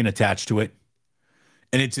vegetarian attached to it.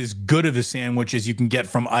 And it's as good of a sandwich as you can get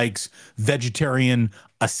from Ike's, vegetarian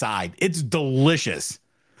aside. It's delicious.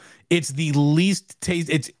 It's the least taste.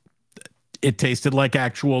 It tasted like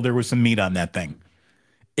actual. There was some meat on that thing.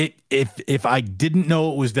 If I didn't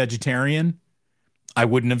know it was vegetarian, I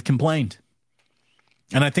wouldn't have complained.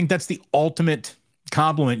 And I think that's the ultimate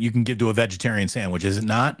compliment you can give to a vegetarian sandwich, is it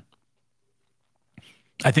not?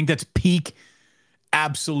 I think that's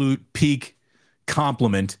absolute peak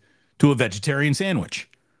compliment to a vegetarian sandwich.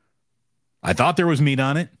 I thought there was meat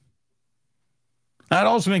on it. That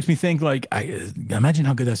also makes me think, like, I imagine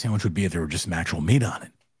how good that sandwich would be if there were just some actual meat on it.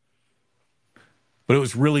 But it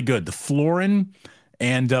was really good. The Florin,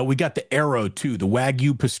 and we got the Arrow too, the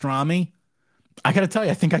Wagyu pastrami. I got to tell you,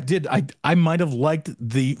 I think I might have liked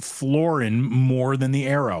the Florin more than the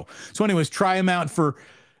Arrow. So anyways, try them out for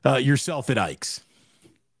yourself at Ike's.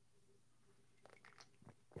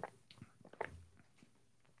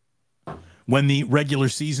 When the regular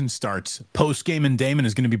season starts, Postgame and Damon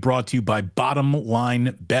is going to be brought to you by Bottom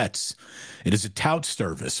Line Bets. It is a tout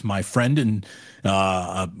service. My friend and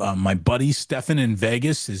my buddy Stefan in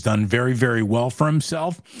Vegas has done very, very well for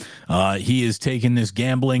himself. He has taken this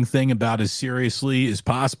gambling thing about as seriously as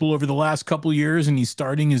possible over the last couple years, and he's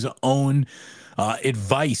starting his own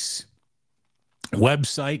advice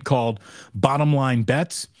website called Bottom Line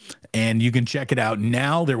Bets, and you can check it out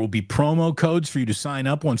now. There will be promo codes for you to sign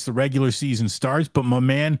up once the regular season starts, but my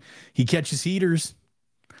man, he catches heaters.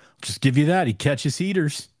 Just give you that. He catches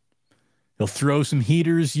heaters. He'll throw some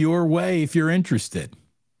heaters your way if you're interested.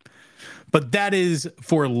 But that is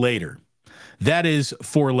for later. That is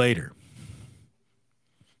for later.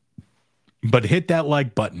 But hit that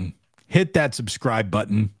like button. Hit that subscribe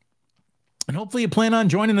button. And hopefully you plan on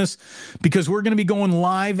joining us because we're going to be going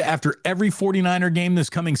live after every 49er game this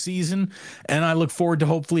coming season. And I look forward to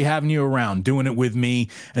hopefully having you around, doing it with me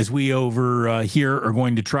as we over here are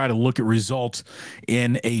going to try to look at results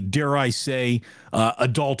in a, dare I say,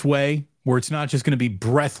 adult way, where it's not just going to be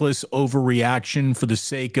breathless overreaction for the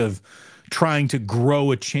sake of trying to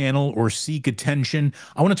grow a channel or seek attention.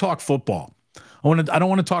 I want to talk football. I don't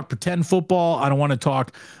want to talk pretend football. I don't want to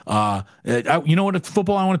talk, you know what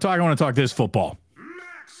football I want to talk? I want to talk this football.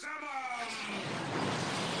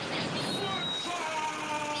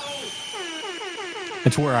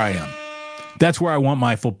 That's where I am. That's where I want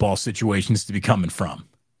my football situations to be coming from.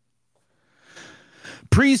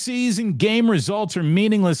 Preseason game results are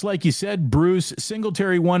meaningless. Like you said, Bruce,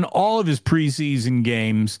 Singletary won all of his preseason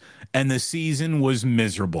games, and the season was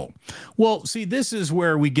miserable. Well, see, this is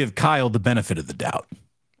where we give Kyle the benefit of the doubt.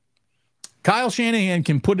 Kyle Shanahan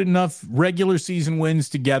can put enough regular season wins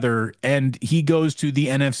together, and he goes to the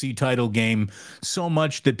NFC title game so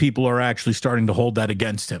much that people are actually starting to hold that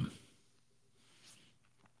against him.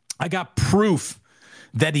 I got proof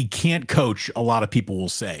that he can't coach, a lot of people will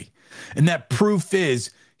say. And that proof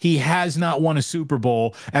is he has not won a Super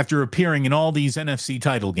Bowl after appearing in all these NFC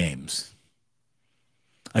title games.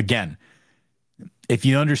 Again, if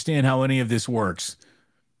you understand how any of this works,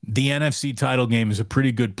 the NFC title game is a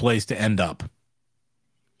pretty good place to end up.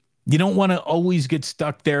 You don't want to always get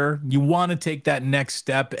stuck there. You want to take that next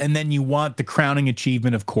step, and then you want the crowning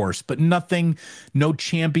achievement, of course, but nothing, no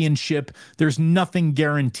championship. There's nothing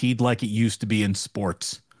guaranteed like it used to be in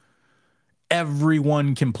sports.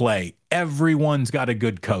 Everyone can play. Everyone's got a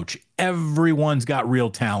good coach. Everyone's got real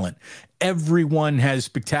talent. Everyone has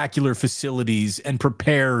spectacular facilities and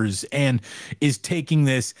prepares and is taking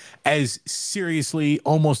this as seriously,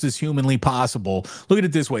 almost as humanly possible. Look at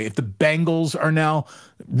it this way. If the Bengals are now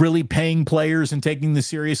really paying players and taking this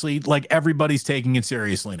seriously, like everybody's taking it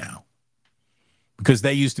seriously now because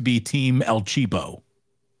they used to be Team El Cheapo.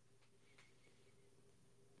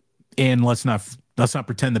 And let's not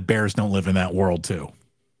pretend the Bears don't live in that world too.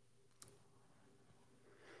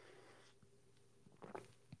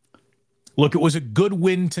 Look, it was a good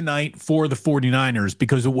win tonight for the 49ers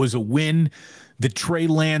because it was a win that Trey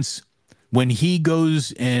Lance, when he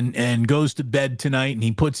goes and goes to bed tonight and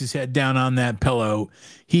he puts his head down on that pillow,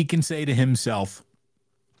 he can say to himself,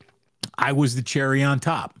 I was the cherry on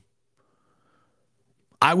top.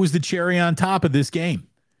 I was the cherry on top of this game.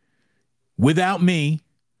 Without me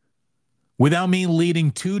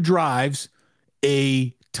leading 2 drives,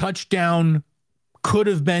 a touchdown could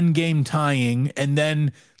have been game tying and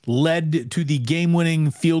then led to the game-winning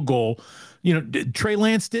field goal. You know, Trey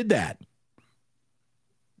Lance did that.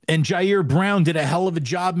 And Jair Brown did a hell of a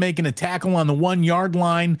job making a tackle on the 1-yard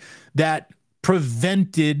line that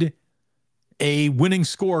prevented a winning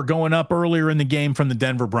score going up earlier in the game from the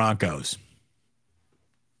Denver Broncos.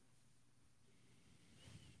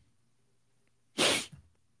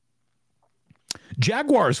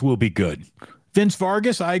 Jaguars will be good. Vince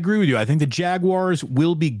Vargas, I agree with you. I think the Jaguars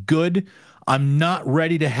will be good. I'm not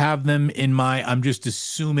ready to have them in my, I'm just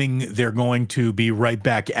assuming they're going to be right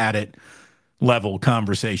back at it level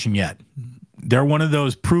conversation yet. They're one of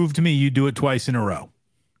those, prove to me you do it twice in a row.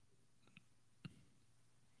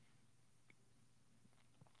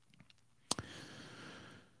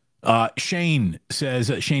 Shane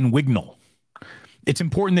says, Shane Wignall, it's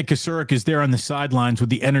important that Kasurek is there on the sidelines with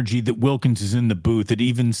the energy that Wilkins is in the booth. It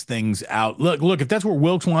evens things out. Look, if that's where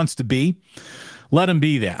Wilkes wants to be, let him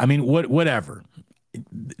be there. I mean, whatever.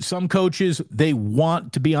 Some coaches, they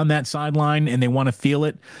want to be on that sideline and they want to feel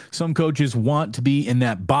it. Some coaches want to be in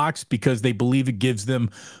that box because they believe it gives them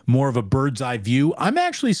more of a bird's eye view. I'm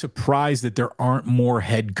actually surprised that there aren't more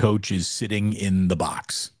head coaches sitting in the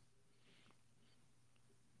box.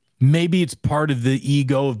 Maybe it's part of the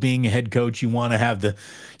ego of being a head coach. You want to have the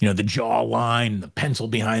jaw line, the pencil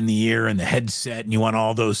behind the ear, and the headset, and you want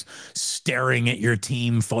all those staring at your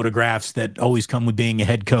team photographs that always come with being a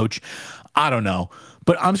head coach. I don't know.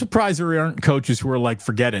 But I'm surprised there aren't coaches who are like,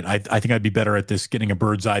 forget it. I think I'd be better at this, getting a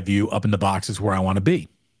bird's eye view up in the boxes where I want to be.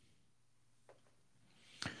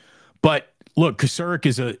 But look, Kasurek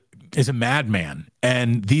is a madman,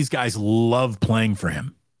 and these guys love playing for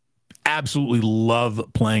him. Absolutely love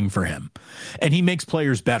playing for him. And he makes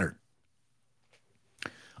players better.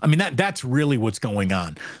 I mean, that's really what's going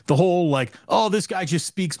on. The whole like, oh, this guy just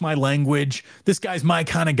speaks my language. This guy's my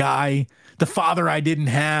kind of guy. The father I didn't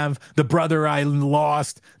have, the brother I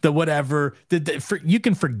lost, the whatever. You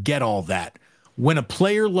can forget all that. When a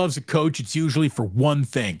player loves a coach, it's usually for one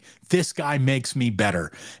thing. This guy makes me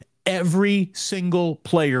better. Every single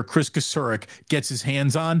player Chris Kasurek gets his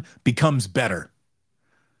hands on becomes better.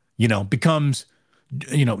 becomes,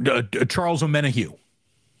 Charles O'Menahue.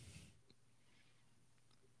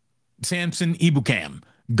 Samson Ibukam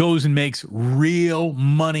goes and makes real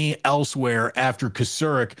money elsewhere after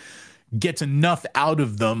Kasurek gets enough out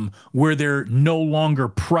of them where they're no longer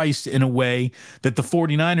priced in a way that the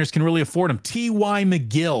 49ers can really afford them. T.Y.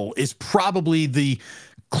 McGill is probably the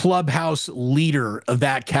clubhouse leader of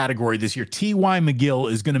that category this year. T.Y. McGill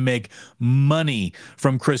is going to make money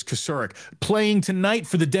from Chris Kasurek. Playing tonight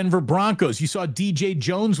for the Denver Broncos, you saw DJ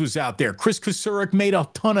Jones was out there. Chris Kasurek made a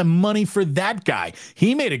ton of money for that guy.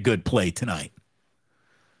 He made a good play tonight.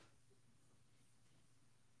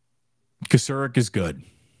 Kasurek is good.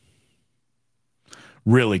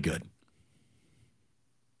 Really good.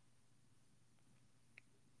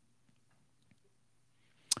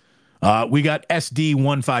 We got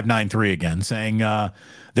SD1593 again saying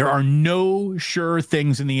there are no sure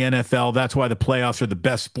things in the NFL. That's why the playoffs are the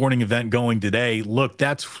best sporting event going today. Look,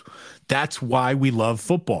 that's why we love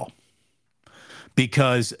football,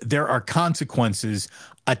 because there are consequences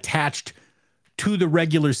attached to the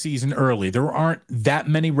regular season early. There aren't that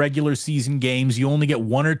many regular season games. You only get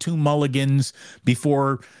one or two mulligans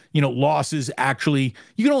before, losses actually,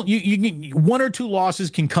 one or two losses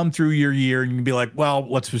can come through your year and you can be like, well,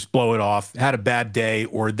 let's just blow it off. Had a bad day,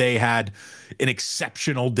 or they had an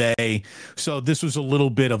exceptional day. So this was a little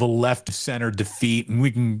bit of a left center defeat and we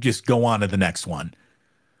can just go on to the next one.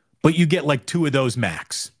 But you get like two of those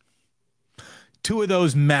max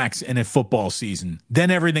in a football season. Then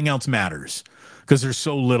everything else matters, because there's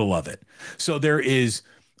so little of it. So there is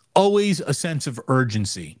always a sense of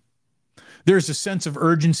urgency. There's a sense of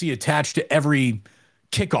urgency attached to every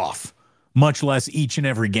kickoff, much less each and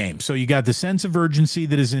every game. So you got the sense of urgency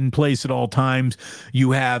that is in place at all times.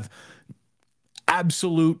 You have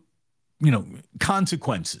absolute,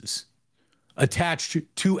 consequences attached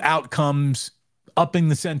to outcomes, upping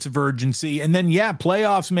the sense of urgency. And then,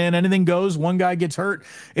 playoffs, man, anything goes. One guy gets hurt.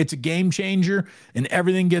 It's a game changer and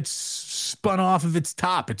everything gets spun off of its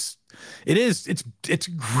top. It's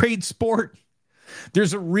a great sport.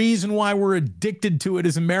 There's a reason why we're addicted to it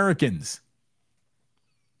as Americans.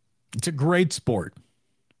 It's a great sport.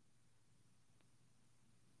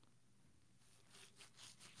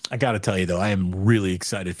 I got to tell you, though, I am really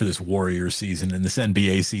excited for this Warriors season and this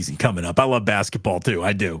NBA season coming up. I love basketball, too.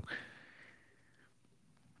 I do.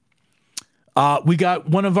 We got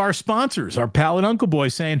one of our sponsors, our pal at Uncle Boy,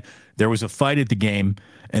 saying there was a fight at the game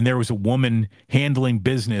and there was a woman handling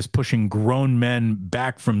business, pushing grown men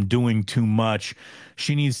back from doing too much.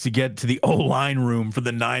 She needs to get to the O-line room for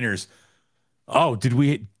the Niners. Oh, did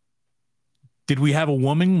we have a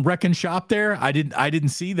woman wrecking shop there? I didn't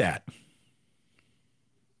see that.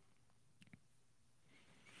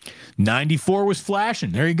 94 was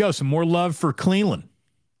flashing. There you go. Some more love for Cleveland.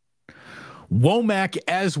 Womack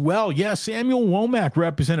as well. Yeah, Samuel Womack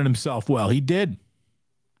represented himself well. He did.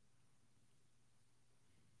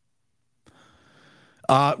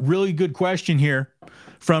 Really good question here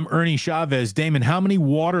from Ernie Chavez. Damon, how many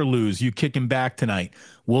Waterloos you kicking back tonight?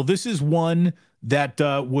 Well, this is one that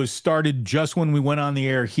was started just when we went on the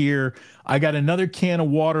air here. I got another can of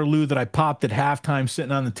Waterloo that I popped at halftime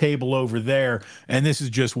sitting on the table over there, and this is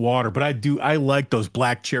just water. But I like those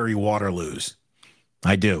black cherry Waterloos.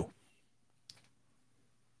 I do.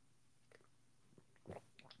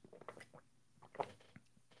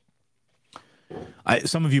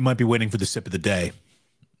 Some of you might be waiting for the sip of the day,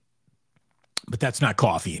 but that's not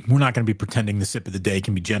coffee. We're not going to be pretending the sip of the day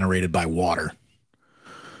can be generated by water.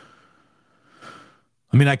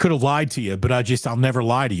 I mean, I could have lied to you, but I'll never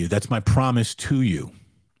lie to you. That's my promise to you.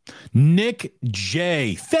 Nick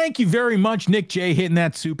J. Thank you very much, Nick J, hitting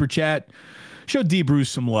that super chat. Show D Bruce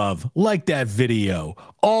some love. Like that video.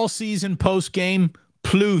 All season post game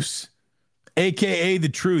plus, a.k.a. the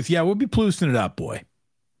truth. Yeah, we'll be plusing it up, boy.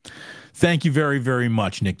 Thank you very, very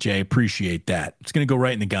much, Nick J. Appreciate that. It's going to go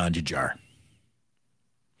right in the ganja jar.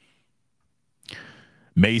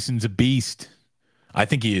 Mason's a beast. I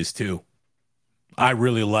think he is too. I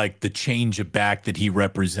really like the change of back that he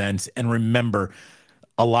represents. And remember,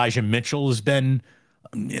 Elijah Mitchell has been,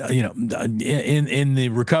 in the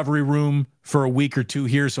recovery room for a week or two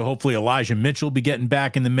here. So hopefully Elijah Mitchell will be getting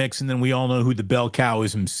back in the mix. And then we all know who the bell cow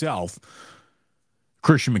is himself,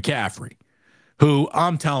 Christian McCaffrey, who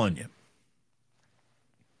I'm telling you,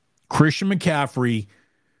 Christian McCaffrey,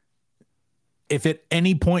 if at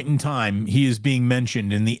any point in time he is being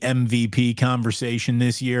mentioned in the MVP conversation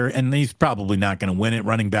this year, and he's probably not going to win it.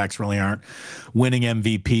 Running backs really aren't winning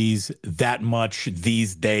MVPs that much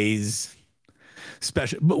these days.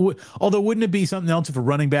 special. But although wouldn't it be something else if a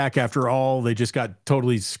running back, after all, they just got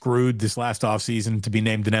totally screwed this last offseason to be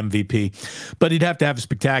named an MVP? But he'd have to have a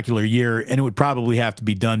spectacular year, and it would probably have to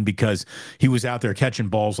be done because he was out there catching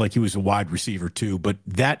balls like he was a wide receiver too. But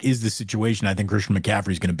that is the situation I think Christian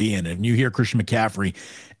McCaffrey is going to be in. And you hear Christian McCaffrey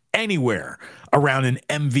anywhere around an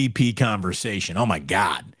MVP conversation, oh my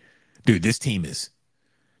God, dude, this team is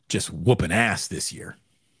just whooping ass this year.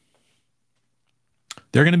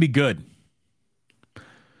 They're going to be good.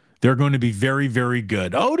 They're going to be very, very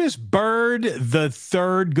good. Otis Bird the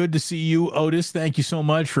third. Good to see you, Otis. Thank you so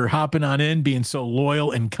much for hopping on in, being so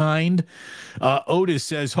loyal and kind. Otis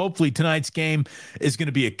says, hopefully tonight's game is going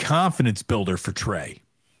to be a confidence builder for Trey.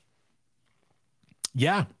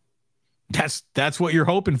 Yeah, that's what you're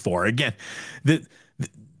hoping for. Again,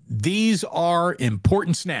 these are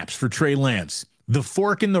important snaps for Trey Lance. The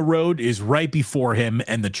fork in the road is right before him,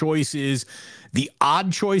 and the choice is the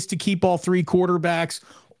odd choice to keep all three quarterbacks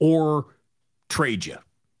or trade you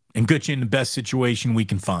and get you in the best situation we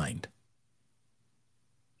can find.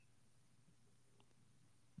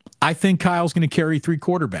 I think Kyle's going to carry three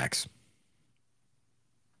quarterbacks.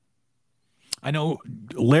 I know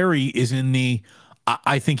Larry is in the,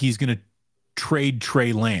 I think he's going to trade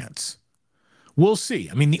Trey Lance. We'll see.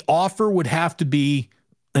 I mean, the offer would have to be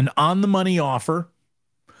an on-the-money offer,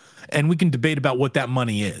 and we can debate about what that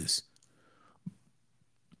money is.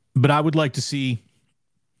 But I would like to see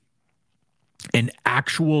an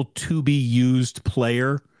actual to-be-used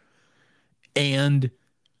player and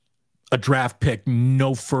a draft pick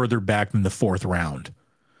no further back than the fourth round.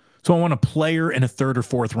 So I want a player and a third or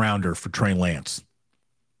fourth rounder for Trey Lance.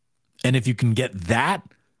 And if you can get that,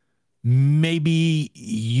 maybe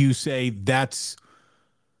you say that's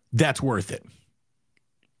worth it.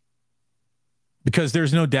 Because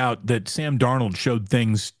there's no doubt that Sam Darnold showed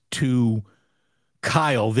things to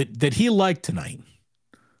Kyle that he liked tonight.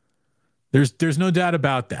 There's no doubt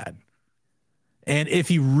about that. And if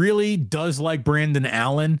he really does like Brandon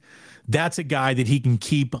Allen, that's a guy that he can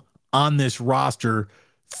keep on this roster,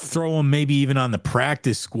 throw him maybe even on the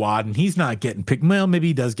practice squad, and he's not getting picked. Well, maybe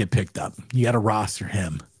he does get picked up. You got to roster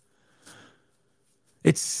him.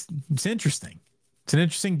 It's interesting. It's an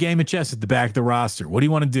interesting game of chess at the back of the roster. What do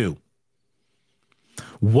you want to do?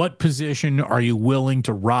 What position are you willing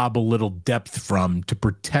to rob a little depth from to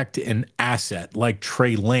protect an asset like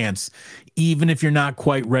Trey Lance, even if you're not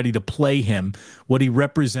quite ready to play him? What he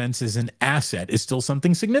represents as an asset is still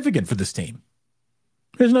something significant for this team.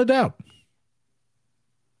 There's no doubt.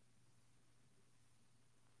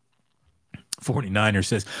 49er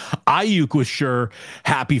says, Ayuk was sure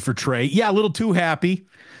happy for Trey. Yeah, a little too happy.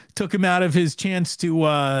 Took him out of his chance to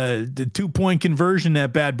the 2-point conversion,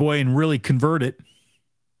 that bad boy, and really convert it.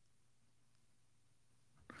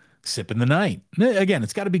 Sipping the night. Again,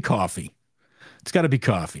 it's got to be coffee. It's got to be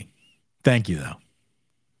coffee. Thank you, though.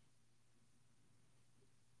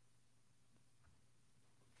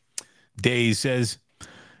 Days says,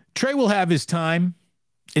 Trey will have his time.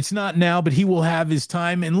 It's not now, but he will have his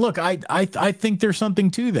time. And look, I think there's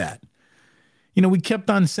something to that. You know, we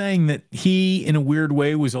kept on saying that he, in a weird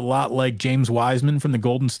way, was a lot like James Wiseman from the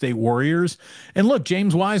Golden State Warriors. And look,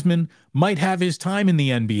 James Wiseman might have his time in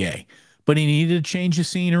the NBA, but he needed to change the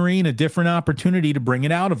scenery and a different opportunity to bring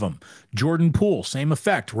it out of him. Jordan Poole, same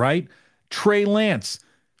effect, right? Trey Lance,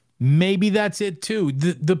 maybe that's it too.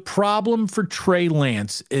 The problem for Trey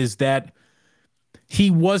Lance is that he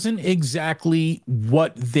wasn't exactly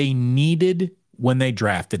what they needed when they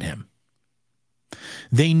drafted him.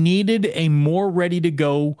 They needed a more ready to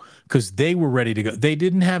go because they were ready to go. They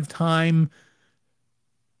didn't have time.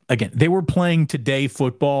 Again, they were playing today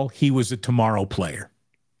football. He was a tomorrow player.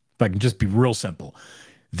 If I can just be real simple.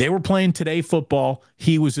 They were playing today football.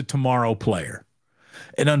 He was a tomorrow player.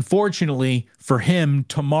 And unfortunately for him,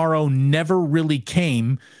 tomorrow never really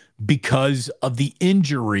came because of the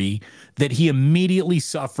injury that he immediately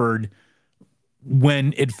suffered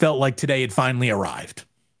when it felt like today had finally arrived.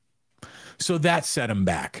 So that set him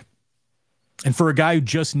back. And for a guy who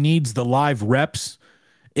just needs the live reps,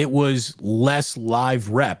 it was less live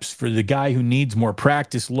reps. For the guy who needs more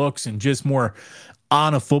practice looks and just more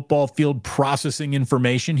on a football field processing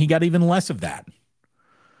information, he got even less of that.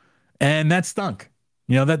 And that stunk.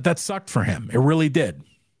 You know, that sucked for him. It really did.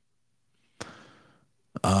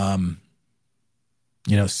 You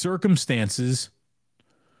know, circumstances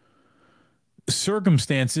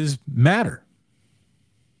matter.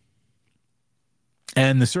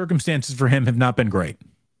 And the circumstances for him have not been great.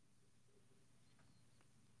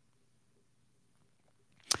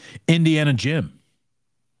 Indiana Jim.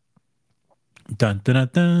 Dun, dun,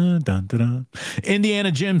 dun, dun, dun, dun.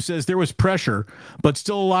 Indiana Jim says there was pressure, but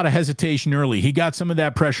still a lot of hesitation early. He got some of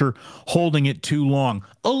that pressure holding it too long.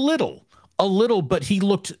 A little, but he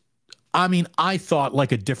looked, I thought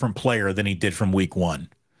like a different player than he did from week one.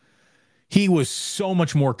 He was so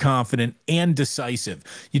much more confident and decisive.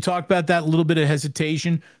 You talk about that little bit of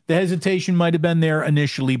hesitation. The hesitation might have been there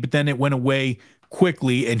initially, but then it went away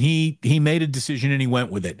quickly, and he made a decision and he went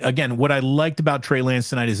with it. Again, what I liked about Trey Lance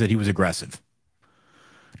tonight is that he was aggressive.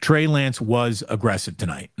 Trey Lance was aggressive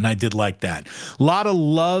tonight, and I did like that. A lot of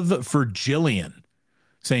love for Jillian,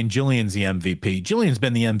 saying Jillian's the MVP. Jillian's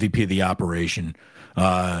been the MVP of the operation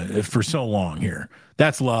for so long here.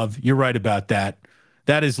 That's love. You're right about that.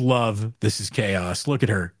 That is love. This is chaos. Look at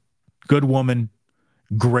her. Good woman.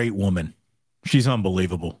 Great woman. She's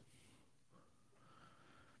unbelievable.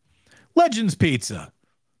 Legends Pizza.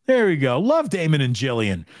 There we go. Love Damon and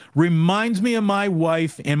Jillian. Reminds me of my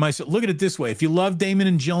wife and myself. Look at it this way. If you love Damon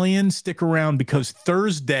and Jillian, stick around because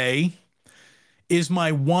Thursday is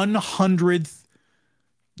my 100th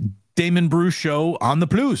Damon Bruce show on the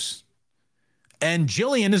Plus. And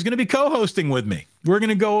Jillian is going to be co-hosting with me. We're going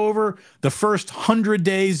to go over the first 100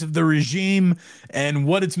 days of the regime and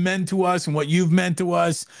what it's meant to us and what you've meant to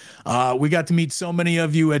us. We got to meet so many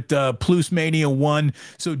of you at Plus Mania 1.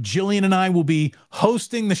 So Jillian and I will be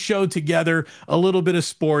hosting the show together, a little bit of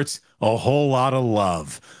sports, a whole lot of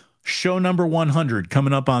love. Show number 100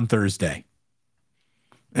 coming up on Thursday.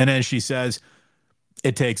 And as she says,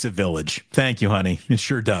 it takes a village. Thank you, honey. It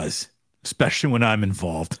sure does, especially when I'm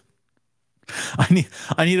involved. I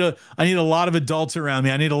need a lot of adults around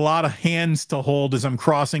me. I need a lot of hands to hold as I'm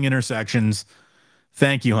crossing intersections.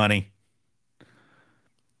 Thank you, honey.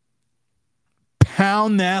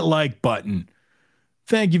 Pound that like button.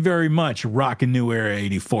 Thank you very much. Rockin' New Era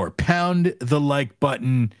 84. Pound the like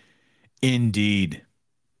button indeed.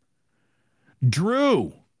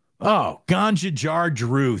 Drew. Oh, Ganja Jar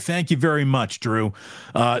Drew. Thank you very much, Drew.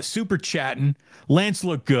 Super chatting. Lance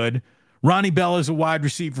looked good. Ronnie Bell is a wide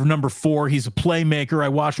receiver number 4. He's a playmaker. I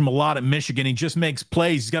watch him a lot at Michigan. He just makes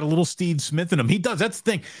plays. He's got a little Steve Smith in him. He does. That's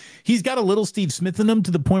the thing. He's got a little Steve Smith in him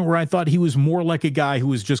to the point where I thought he was more like a guy who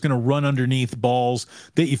was just going to run underneath balls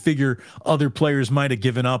that you figure other players might have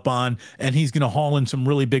given up on, and he's going to haul in some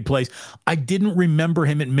really big plays. I didn't remember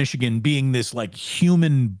him at Michigan being this like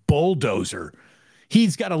human bulldozer.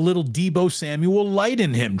 He's got a little Deebo Samuel light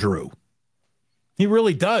in him, Drew. He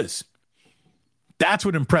really does. That's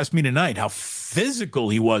what impressed me tonight, how physical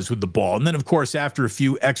he was with the ball. And then, of course, after a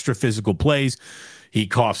few extra physical plays, he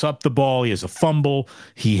coughs up the ball. He has a fumble.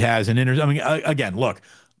 He has an again, look,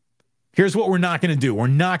 here's what we're not going to do. We're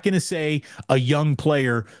not going to say a young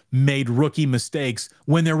player made rookie mistakes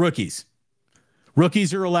when they're rookies.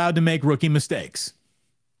 Rookies are allowed to make rookie mistakes.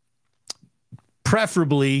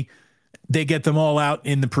 Preferably, they get them all out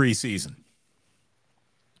in the preseason.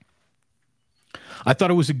 I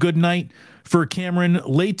thought it was a good night for Cameron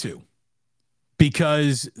Letu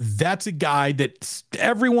because that's a guy that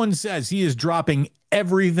everyone says he is dropping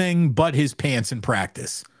everything but his pants in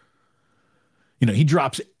practice. You know, he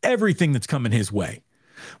drops everything that's coming his way.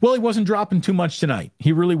 Well, he wasn't dropping too much tonight.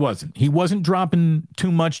 He really wasn't. He wasn't dropping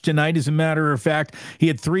too much tonight. As a matter of fact, he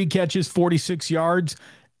had 3 catches, 46 yards,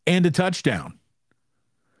 and a touchdown.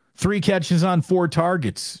 3 catches on 4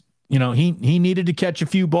 targets. You know, he needed to catch a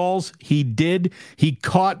few balls. He did. He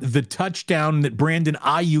caught the touchdown that Brandon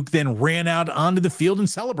Ayuk then ran out onto the field and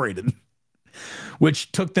celebrated,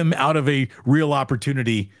 which took them out of a real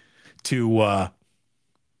opportunity to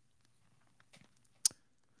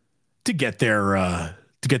get their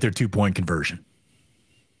 2-point conversion.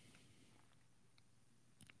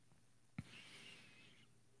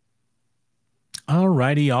 All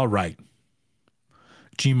righty, all right.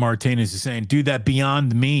 G. Martinez is saying, do that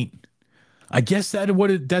beyond meat. I guess that's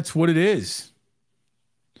what it is.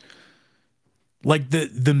 Like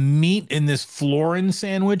the meat in this Florin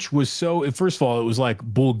sandwich was so, first of all, it was like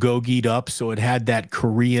bulgogied up. So it had that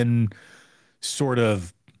Korean sort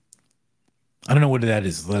of, I don't know what that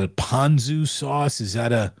is. Is that a ponzu sauce? Is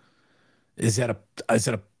that a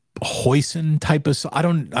hoisin type of sauce? I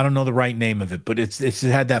don't know the right name of it, but it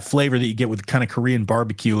had that flavor that you get with kind of Korean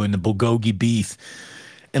barbecue and the bulgogi beef.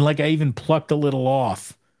 And like I even plucked a little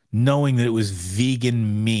off knowing that it was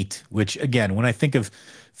vegan meat, which again, when I think of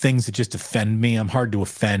things that just offend me, I'm hard to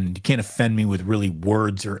offend. You can't offend me with really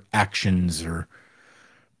words or actions or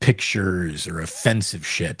pictures or offensive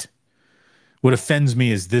shit. What offends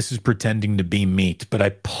me is this is pretending to be meat, but I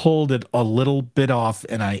pulled it a little bit off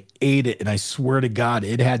and I ate it. And I swear to God,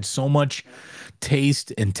 it had so much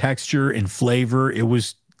taste and texture and flavor. It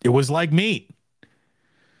was like meat.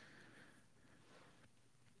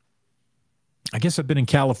 I guess I've been in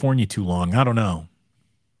California too long. I don't know.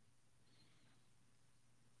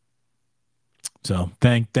 So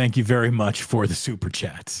thank you very much for the super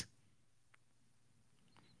chats.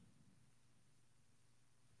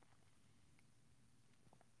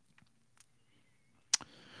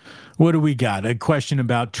 What do we got? A question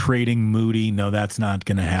about trading Moody. No, that's not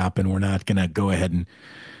going to happen. We're not going to go ahead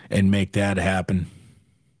and make that happen.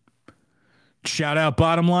 Shout out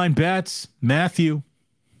Bottom Line Bets, Matthew.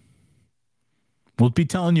 We'll be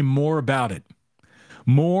telling you more about it.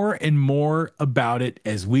 More and more about it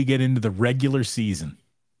as we get into the regular season.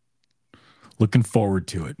 Looking forward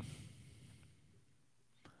to it.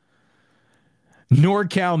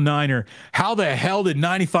 NorCal Niner. How the hell did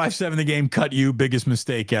 95-7 the game cut you? Biggest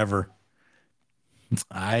mistake ever.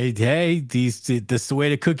 This is the way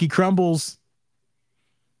the cookie crumbles.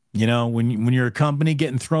 You know, when you're a company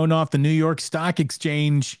getting thrown off the New York Stock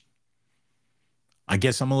Exchange, I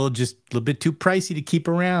guess I'm a little bit too pricey to keep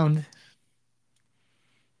around.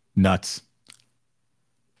 Nuts.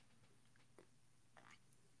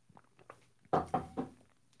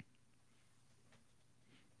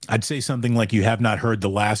 I'd say something like you have not heard the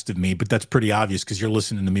last of me, but that's pretty obvious because you're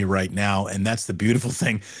listening to me right now. And that's the beautiful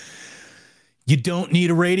thing. You don't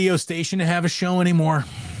need a radio station to have a show anymore.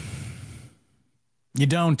 You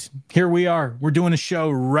don't. Here we are. We're doing a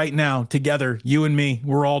show right now together, you and me.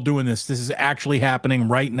 We're all doing this. This is actually happening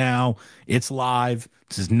right now. It's live.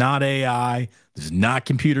 This is not AI. This is not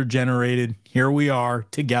computer generated. Here we are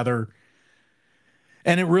together.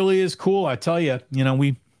 And it really is cool. I tell you,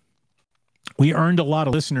 we earned a lot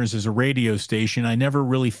of listeners as a radio station. I never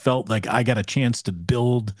really felt like I got a chance to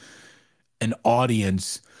build an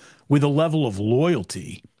audience with a level of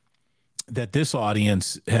loyalty that this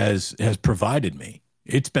audience has provided me.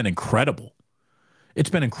 It's been incredible. It's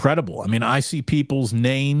been incredible. I mean, I see people's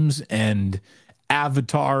names and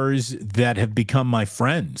avatars that have become my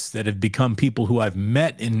friends, that have become people who I've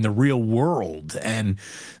met in the real world, and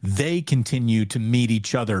they continue to meet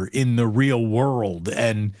each other in the real world.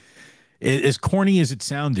 And as corny as it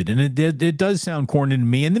sounded, and it does sound corny to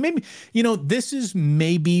me, and then maybe, this is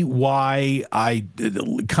maybe why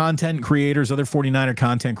content creators, other 49er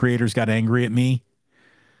content creators got angry at me,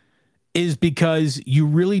 is because you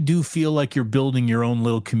really do feel like you're building your own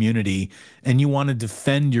little community and you want to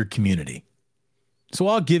defend your community. So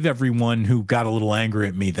I'll give everyone who got a little angry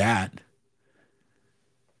at me that.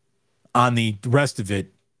 On the rest of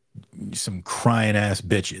it, some crying ass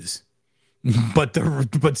bitches.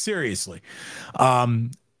 But seriously,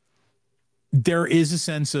 there is a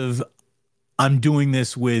sense of I'm doing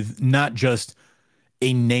this with not just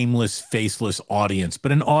a nameless, faceless audience,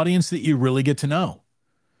 but an audience that you really get to know.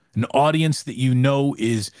 An audience that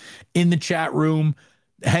is in the chat room,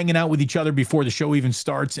 hanging out with each other before the show even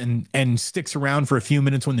starts, and sticks around for a few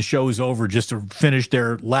minutes when the show is over just to finish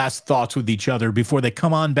their last thoughts with each other before they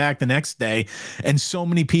come on back the next day. And so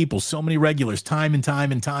many people, so many regulars, time and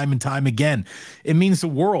time and time and time again. It means the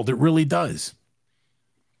world. It really does.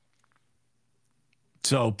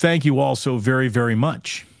 So thank you all so very, very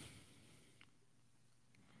much.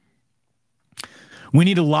 We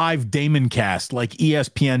need a live Damon cast like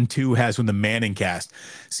ESPN2 has with the Manning cast.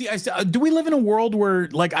 See, do we live in a world where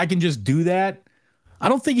I can just do that? I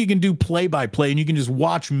don't think you can do play-by-play and you can just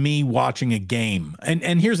watch me watching a game.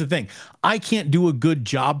 And here's the thing. I can't do a good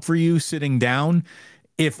job for you sitting down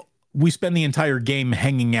if we spend the entire game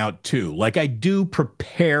hanging out too. I do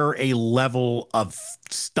prepare a level of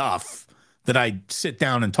stuff that I sit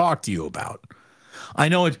down and talk to you about. I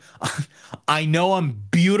know I'm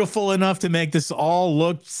beautiful enough to make this all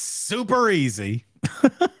look super easy.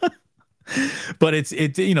 But it's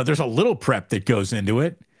there's a little prep that goes into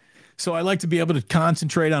it. So I like to be able to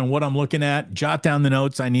concentrate on what I'm looking at, jot down the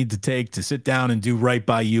notes I need to take to sit down and do right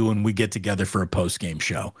by you, and we get together for a post-game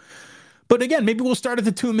show. But again, maybe we'll start at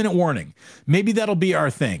the 2-minute warning. Maybe that'll be our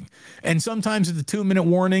thing. And sometimes at the 2-minute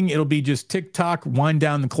warning, it'll be just tick-tock, wind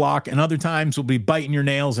down the clock. And other times we'll be biting your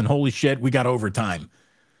nails and holy shit, we got overtime.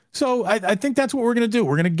 So I think that's what we're going to do.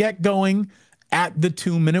 We're going to get going at the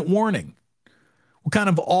 2-minute warning. We'll kind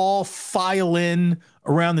of all file in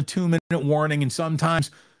around the 2-minute warning. And sometimes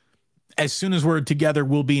as soon as we're together,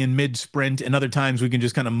 we'll be in mid-sprint. And other times we can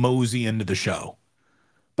just kind of mosey into the show.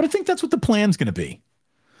 But I think that's what the plan's going to be.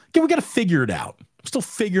 Okay, we got to figure it out. I'm still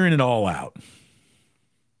figuring it all out.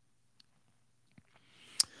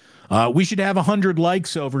 We should have 100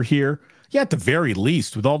 likes over here. Yeah, at the very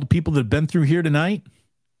least, with all the people that have been through here tonight.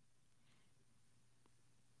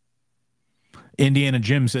 Indiana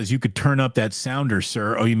Jim says you could turn up that sounder,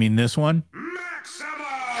 sir. Oh, you mean this one? Maximum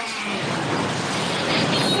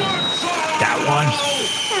that one.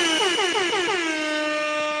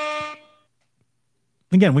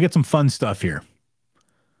 Again, we got some fun stuff here.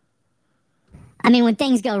 I mean, when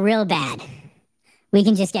things go real bad, we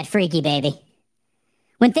can just get freaky, baby.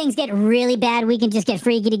 When things get really bad, we can just get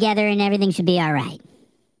freaky together and everything should be all right.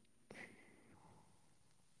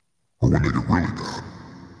 Or when they get really bad.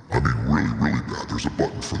 I mean, really, really bad. There's a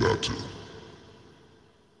button for that, too.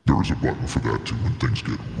 There is a button for that, too, when things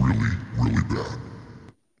get really, really bad.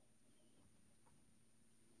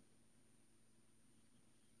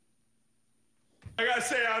 I gotta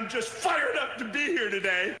say, I'm just fired up to be here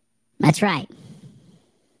today. That's right.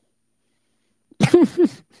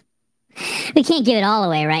 We can't give it all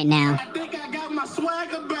away right now. I think I got my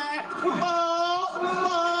swagger back.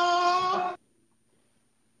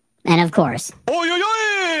 And of course, Oy, oy,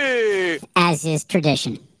 oy! as is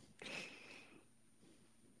tradition.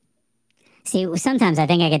 See, sometimes I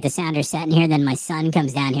think I get the sounder set in here, then my son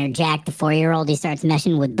comes down here. Jack, the 4-year-old, he starts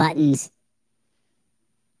messing with buttons.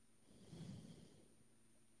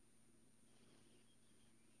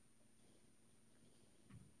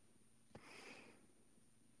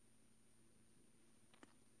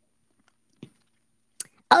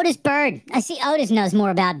 Otis Bird. I see Otis knows more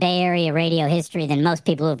about Bay Area radio history than most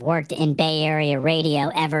people who have worked in Bay Area radio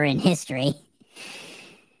ever in history.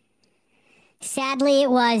 Sadly, it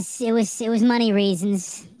was money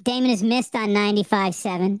reasons. Damon is missed on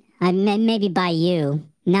 95.7. Maybe by you,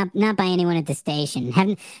 not by anyone at the station.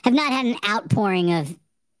 Have not had an outpouring of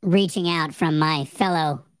reaching out from my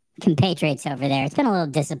fellow compatriots over there. It's been a little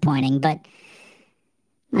disappointing, but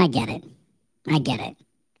I get it.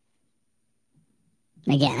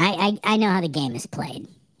 Again, I know how the game is played.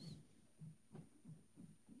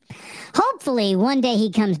 Hopefully, one day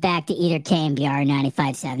he comes back to either KMBR or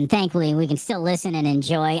 95.7. Thankfully, we can still listen and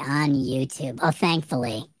enjoy on YouTube. Oh,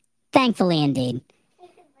 thankfully. Thankfully, indeed.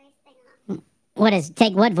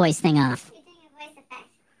 Take what voice thing off? You're doing a voice effect.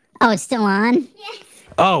 Oh, it's still on? Yes.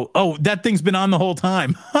 Oh, that thing's been on the whole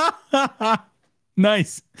time.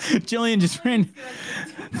 Nice. Jillian just ran.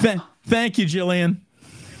 Thank you, Jillian.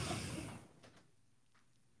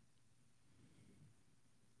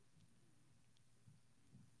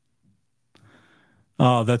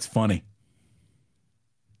 Oh, that's funny.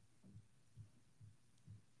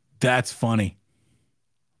 That's funny.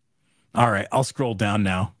 All right, I'll scroll down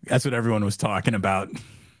now. That's what everyone was talking about.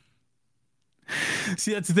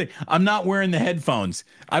 See, that's the thing. I'm not wearing the headphones.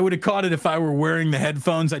 I would have caught it if I were wearing the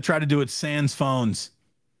headphones. I try to do it sans phones.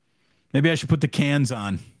 Maybe I should put the cans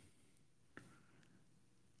on.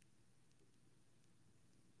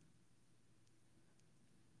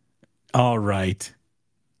 All right.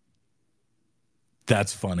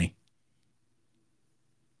 That's funny.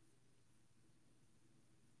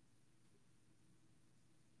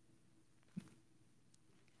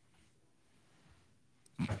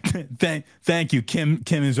 Thank you. Kim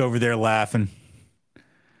is over there laughing.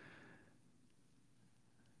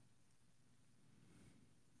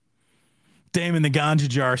 Damon, the ganja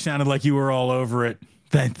jar sounded like you were all over it.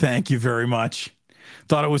 Thank you very much.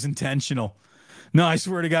 Thought it was intentional. No, I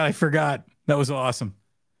swear to God, I forgot. That was awesome.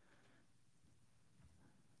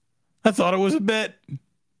 I thought it was a bit.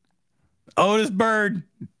 Otis Bird.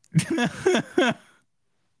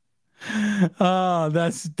 Oh,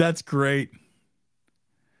 that's great.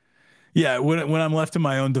 Yeah, when I'm left to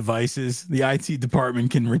my own devices, the IT department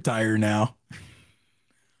can retire now.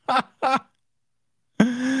 Oh,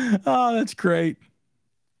 that's great.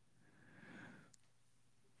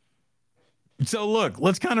 So look,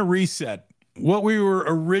 let's kind of reset. What we were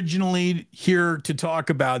originally here to talk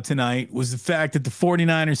about tonight was the fact that the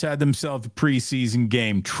 49ers had themselves a preseason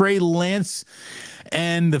game. Trey Lance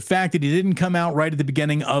and the fact that he didn't come out right at the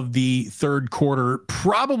beginning of the third quarter,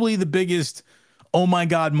 probably the biggest oh my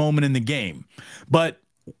God moment in the game. But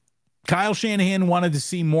Kyle Shanahan wanted to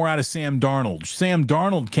see more out of Sam Darnold. Sam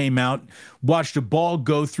Darnold came out, watched a ball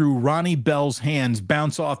go through Ronnie Bell's hands,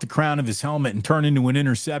 bounce off the crown of his helmet, and turn into an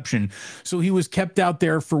interception. So he was kept out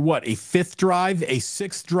there for what, a fifth drive, a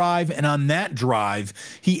sixth drive, and on that drive,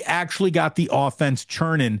 he actually got the offense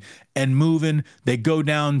churning and moving. They go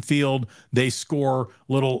downfield, they score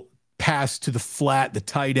little pass to the flat, the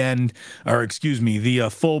tight end, or excuse me, the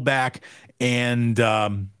fullback, and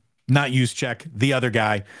not Juszczyk, the other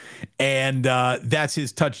guy. And that's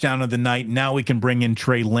his touchdown of the night. Now we can bring in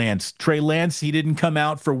Trey Lance. Trey Lance, he didn't come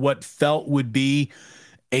out for what felt would be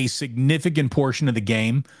a significant portion of the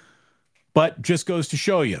game, but just goes to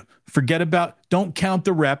show you, don't count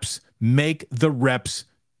the reps, make the reps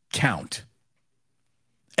count.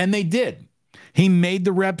 And they did. He made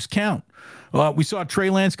the reps count. We saw Trey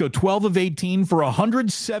Lance go 12 of 18 for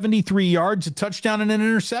 173 yards, a touchdown, and an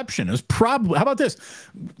interception. It was probably, how about this?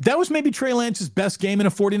 That was maybe Trey Lance's best game in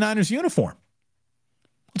a 49ers uniform.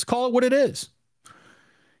 Let's call it what it is.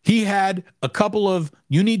 He had a couple of,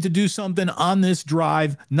 you need to do something on this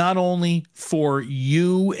drive, not only for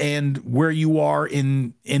you and where you are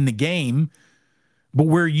in the game, but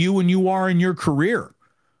where you are in your career.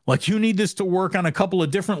 Like, you need this to work on a couple of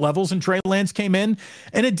different levels, and Trey Lance came in,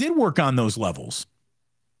 and it did work on those levels.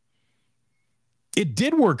 It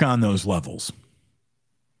did work on those levels.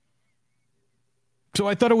 So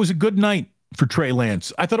I thought it was a good night for Trey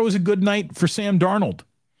Lance. I thought it was a good night for Sam Darnold.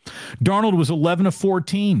 Darnold was 11 of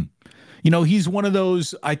 14. You know, he's one of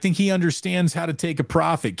those, I think he understands how to take a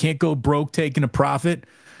profit. Can't go broke taking a profit.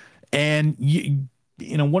 And, you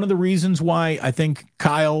know, one of the reasons why I think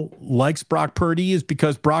Kyle likes Brock Purdy is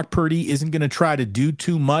because Brock Purdy isn't going to try to do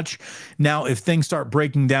too much. Now, if things start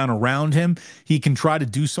breaking down around him, he can try to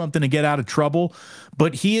do something to get out of trouble.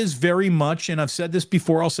 But he is very much, and I've said this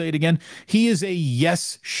before, I'll say it again, he is a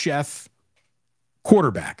yes chef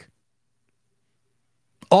quarterback.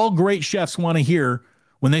 All great chefs want to hear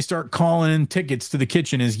when they start calling in tickets to the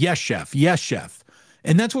kitchen is yes, chef, yes, chef.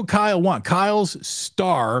 And that's what Kyle wants. Kyle's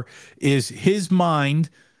star is his mind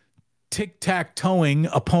tic-tac-toeing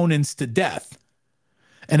opponents to death.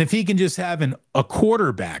 And if he can just have a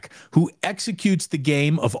quarterback who executes the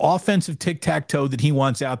game of offensive tic-tac-toe that he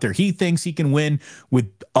wants out there, he thinks he can win with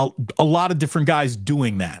a lot of different guys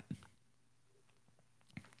doing that.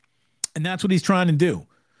 And that's what he's trying to do.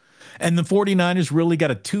 And the 49ers really got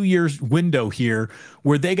a 2-year window here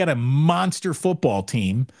where they got a monster football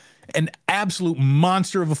team, an absolute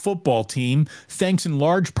monster of a football team, thanks in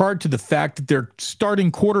large part to the fact that their starting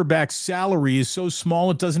quarterback's salary is so small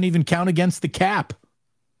it doesn't even count against the cap.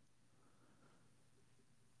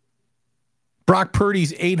 Brock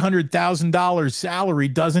Purdy's $800,000 salary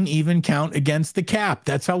doesn't even count against the cap.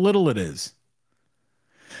 That's how little it is.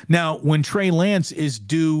 Now, when Trey Lance is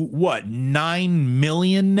due, $9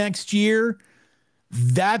 million next year,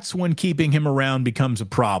 that's when keeping him around becomes a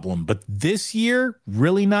problem. But this year,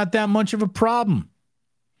 really not that much of a problem.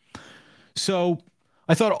 So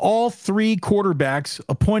I thought all three quarterbacks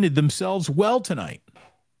appointed themselves well tonight.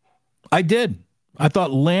 I did. I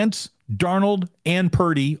thought Lance, Darnold, and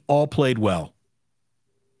Purdy all played well.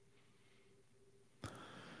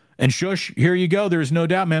 And Shush, here you go. There's no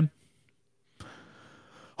doubt, man.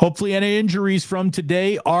 Hopefully any injuries from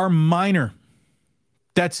today are minor.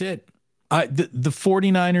 That's it. The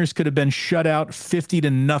 49ers could have been shut out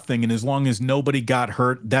 50-0, and as long as nobody got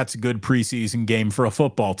hurt, that's a good preseason game for a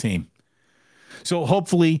football team. So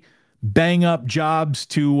hopefully bang up jobs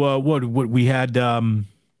to what we had.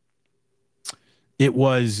 It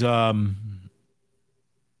was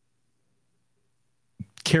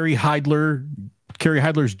Kerry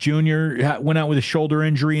Heidler's Jr. went out with a shoulder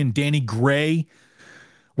injury, and Danny Gray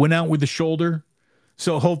went out with the shoulder.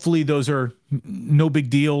 So hopefully those are no big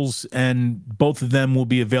deals, and both of them will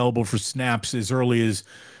be available for snaps as early as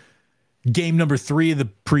game number 3 of the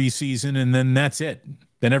preseason, and then that's it.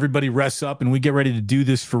 Then everybody rests up, and we get ready to do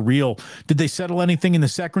this for real. Did they settle anything in the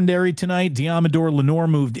secondary tonight? Diamador Lenore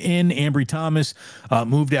moved in. Ambry Thomas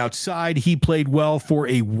moved outside. He played well for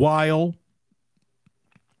a while.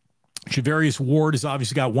 Javarius Ward has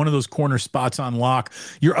obviously got one of those corner spots on lock.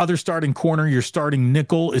 Your other starting corner, your starting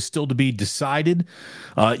nickel, is still to be decided.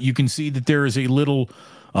 You can see that there is a little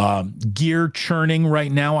gear churning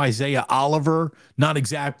right now. Isaiah Oliver, not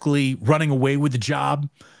exactly running away with the job.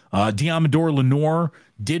 Diamador Lenore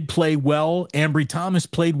did play well. Ambry Thomas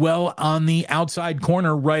played well on the outside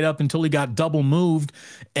corner right up until he got double moved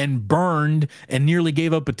and burned and nearly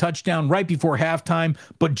gave up a touchdown right before halftime.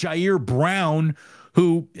 But Jair Brown,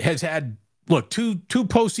 who has had, two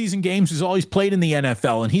postseason games is all he's played in the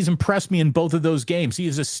NFL, and he's impressed me in both of those games. He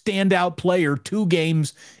is a standout player 2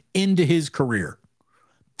 games into his career.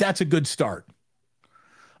 That's a good start.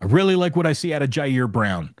 I really like what I see out of Jair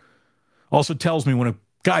Brown. Also tells me when a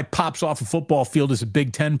guy pops off a football field as a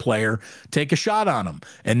Big Ten player, take a shot on him.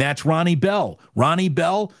 And that's Ronnie Bell. Ronnie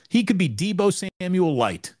Bell, he could be Deebo Samuel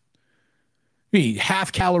light. Be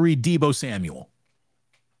half-calorie Deebo Samuel.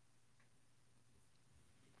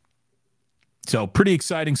 So pretty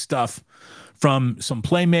exciting stuff from some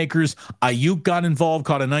playmakers. Ayuk got involved,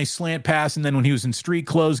 caught a nice slant pass, and then when he was in street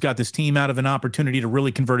clothes, got this team out of an opportunity to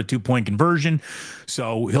really convert a 2-point conversion.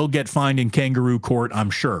 So he'll get fined in kangaroo court,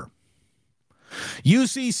 I'm sure.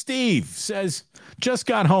 UC Steve says, just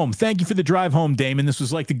got home. Thank you for the drive home, Damon. This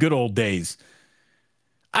was like the good old days.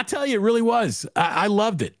 I tell you, it really was. I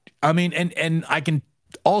loved it. I mean, and I can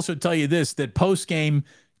also tell you this, that post-game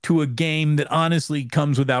to a game that honestly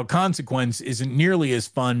comes without consequence isn't nearly as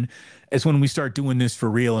fun as when we start doing this for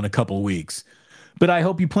real in a couple of weeks. But I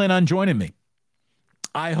hope you plan on joining me.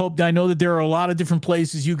 I know that there are a lot of different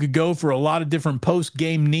places you could go for a lot of different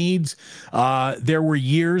post-game needs. There were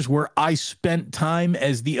years where I spent time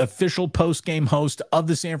as the official post-game host of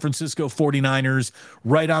the San Francisco 49ers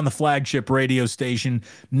right on the flagship radio station.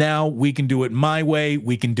 Now we can do it my way.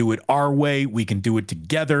 We can do it our way. We can do it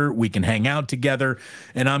together. We can hang out together.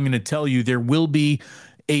 And I'm going to tell you, there will be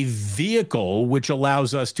a vehicle which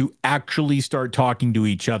allows us to actually start talking to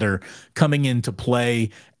each other coming into play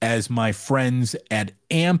as my friends at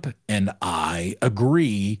AMP and I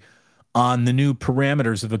agree on the new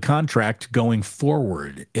parameters of the contract going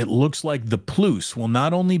forward. It looks like the Plus will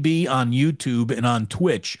not only be on YouTube and on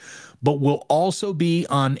Twitch, but will also be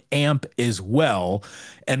on AMP as well.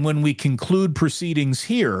 And when we conclude proceedings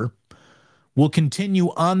here, we'll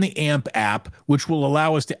continue on the AMP app, which will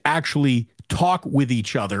allow us to actually talk with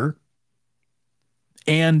each other.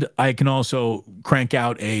 And I can also crank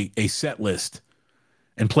out a set list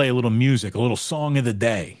and play a little music, a little song of the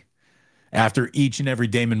day after each and every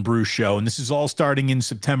Damon Bruce show. And this is all starting in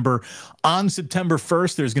September. On September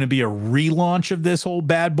 1st, there's going to be a relaunch of this whole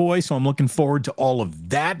bad boy. So I'm looking forward to all of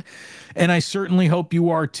that. And I certainly hope you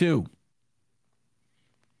are too.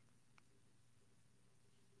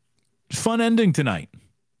 Fun ending tonight.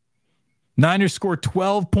 Niners score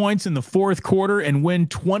 12 points in the fourth quarter and win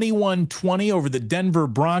 21-20 over the Denver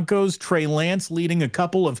Broncos. Trey Lance leading a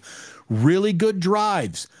couple of really good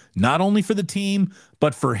drives, not only for the team,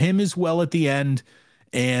 but for him as well at the end.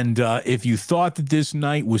 And if you thought that this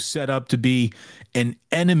night was set up to be an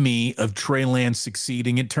enemy of Trey Lance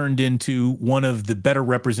succeeding, it turned into one of the better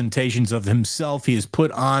representations of himself he has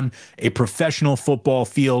put on a professional football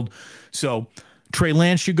field. So Trey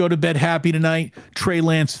Lance should go to bed happy tonight. Trey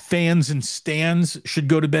Lance fans and stands should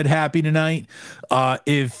go to bed happy tonight.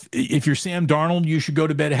 If you're Sam Darnold, you should go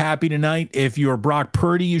to bed happy tonight. If you're Brock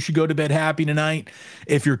Purdy, you should go to bed happy tonight.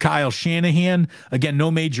 If you're Kyle Shanahan, again,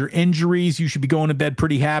 no major injuries, you should be going to bed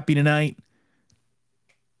pretty happy tonight.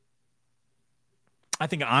 I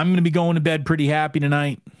think I'm going to be going to bed pretty happy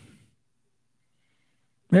tonight.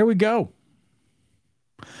 There we go.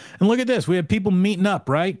 And look at this. We have people meeting up,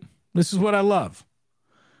 right? This is what I love.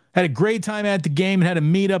 Had a great time at the game and had a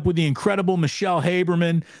meet up with the incredible Michelle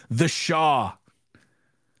Haberman, the Shaw.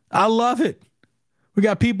 I love it. We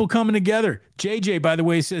got people coming together. JJ, by the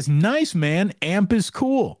way, says, nice, man. AMP is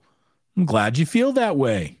cool. I'm glad you feel that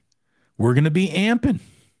way. We're going to be amping.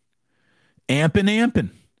 Amping.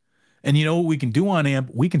 And you know what we can do on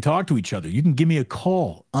AMP? We can talk to each other. You can give me a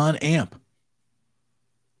call on AMP.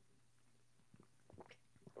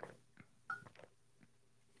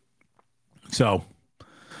 So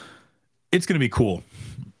it's going to be cool.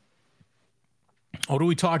 What are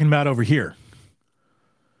we talking about over here?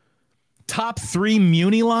 Top 3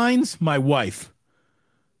 Muni lines, my wife.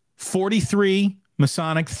 43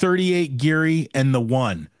 Masonic, 38 Geary, and the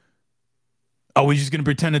 1. Are we just going to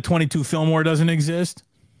pretend that 22 Fillmore doesn't exist?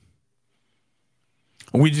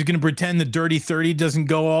 Are we just going to pretend the Dirty 30 doesn't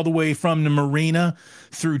go all the way from the Marina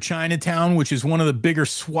through Chinatown, which is one of the bigger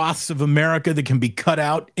swaths of America that can be cut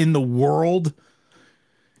out in the world?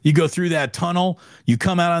 You go through that tunnel, you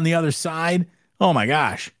come out on the other side. Oh, my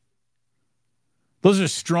gosh. Those are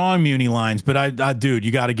strong Muni lines, but I dude,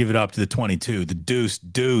 you got to give it up to the 22, the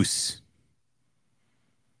deuce.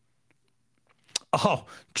 Oh,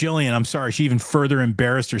 Jillian, I'm sorry. She even further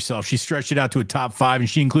embarrassed herself. She stretched it out to a top 5, and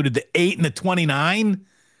she included the 8 and the 29.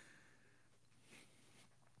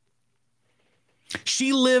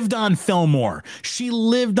 She lived on Fillmore. She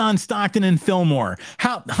lived on Stockton and Fillmore.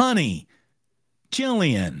 Honey,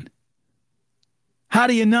 Jillian, how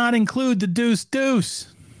do you not include the deuce?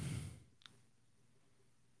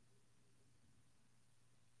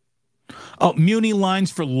 Oh, Muni lines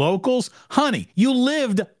for locals? Honey, you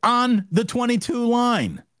lived on the 22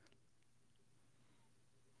 line.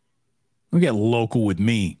 We get local with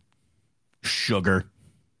me, sugar.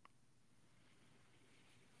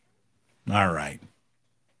 All right.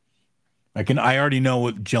 I already know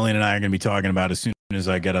what Jillian and I are going to be talking about as soon as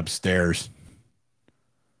I get upstairs.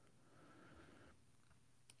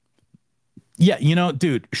 Yeah, you know,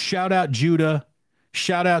 dude, shout out Judah.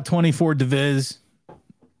 Shout out 24 Deviz.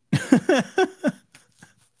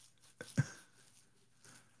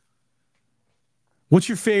 What's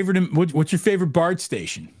your favorite BART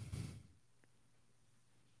station?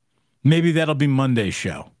 Maybe that'll be Monday's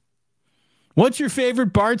show. What's your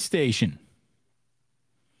favorite BART station?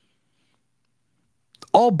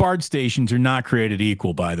 All BART stations are not created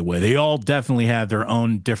equal, by the way. They all definitely have their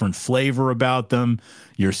own different flavor about them,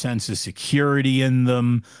 your sense of security in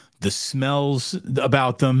them, the smells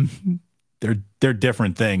about them. They're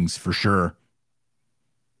different things for sure.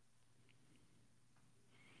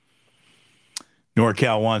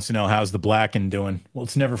 NorCal wants to know, how's the Blacken doing? Well,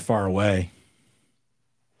 it's never far away.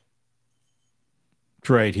 It's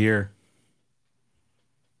right here.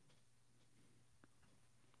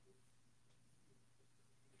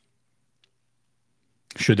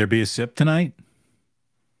 Should there be a sip tonight?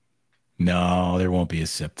 No, there won't be a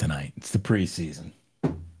sip tonight. It's the preseason.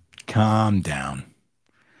 Calm down.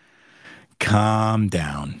 Calm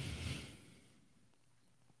down.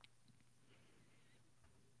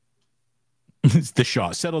 It's the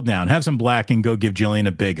Shaw. Settle down. Have some black and go give Jillian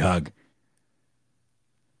a big hug.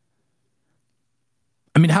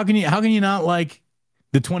 I mean, how can you not like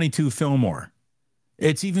the 22 Fillmore?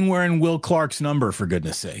 It's even wearing Will Clark's number, for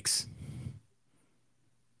goodness sakes.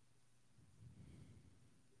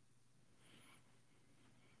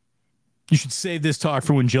 You should save this talk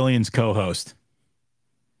for when Jillian's co-host.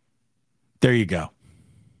 There you go.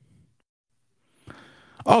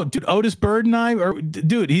 Oh, dude, Otis Bird and I are,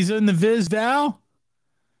 dude, he's in the Viz Val.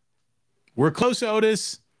 We're close,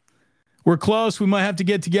 Otis. We're close. We might have to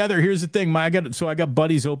get together. Here's the thing. I got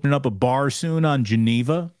buddies opening up a bar soon on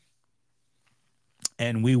Geneva.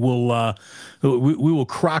 And we will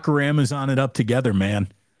Crocker Amazon it up together, man.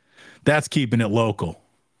 That's keeping it local.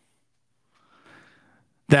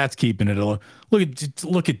 That's keeping it local.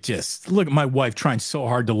 Look at my wife trying so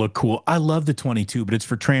hard to look cool. I love the 22, but it's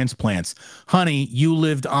for transplants. Honey, you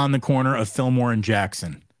lived on the corner of Fillmore and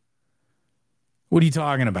Jackson. What are you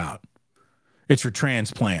talking about? It's for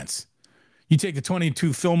transplants. You take the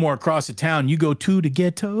 22 Fillmore across the town, you go to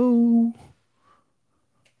ghetto.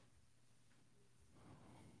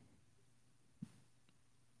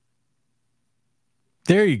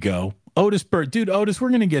 There you go. Otis Bird. Dude, Otis, we're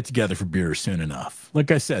going to get together for beer soon enough.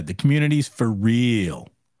 Like I said, the community's for real.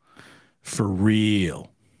 For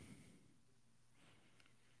real.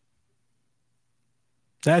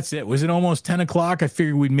 That's it. Was it almost 10 o'clock? I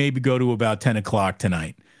figured we'd maybe go to about 10 o'clock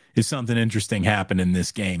tonight if something interesting happened in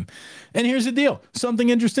this game. And here's the deal. Something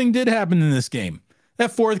interesting did happen in this game.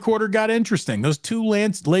 That fourth quarter got interesting. Those two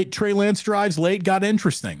Trey Lance drives late got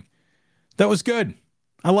interesting. That was good.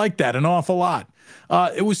 I like that an awful lot.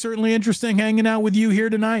 It was certainly interesting hanging out with you here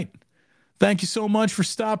tonight. Thank you so much for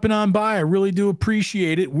stopping on by. I really do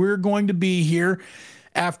appreciate it. We're going to be here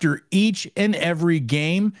after each and every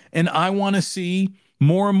game, and I want to see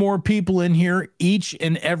more and more people in here each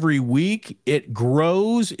and every week. It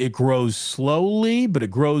grows slowly, but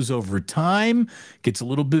it grows over time, gets a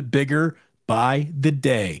little bit bigger by the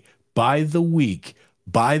day, by the week,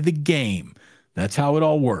 by the game. That's how it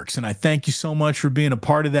all works. And I thank you so much for being a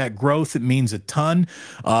part of that growth. It means a ton.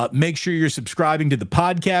 Make sure you're subscribing to the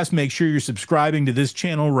podcast. Make sure you're subscribing to this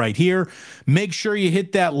channel right here. Make sure you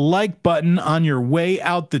hit that like button on your way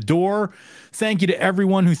out the door. Thank you to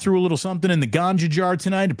everyone who threw a little something in the ganja jar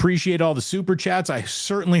tonight. Appreciate all the super chats. I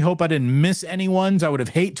certainly hope I didn't miss anyone's. I would have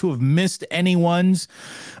hated to have missed anyone's.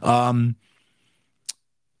 Thank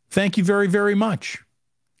you very, very much.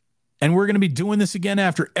 And we're going to be doing this again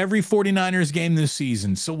after every 49ers game this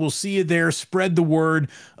season. So we'll see you there. Spread the word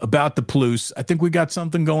about the Plus. I think we got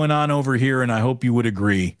something going on over here, and I hope you would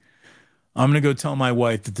agree. I'm going to go tell my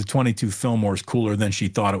wife that the 22 Fillmore is cooler than she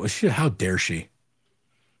thought it was. Shit, how dare she?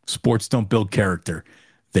 Sports don't build character.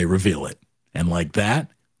 They reveal it. And like that,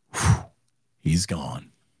 he's gone.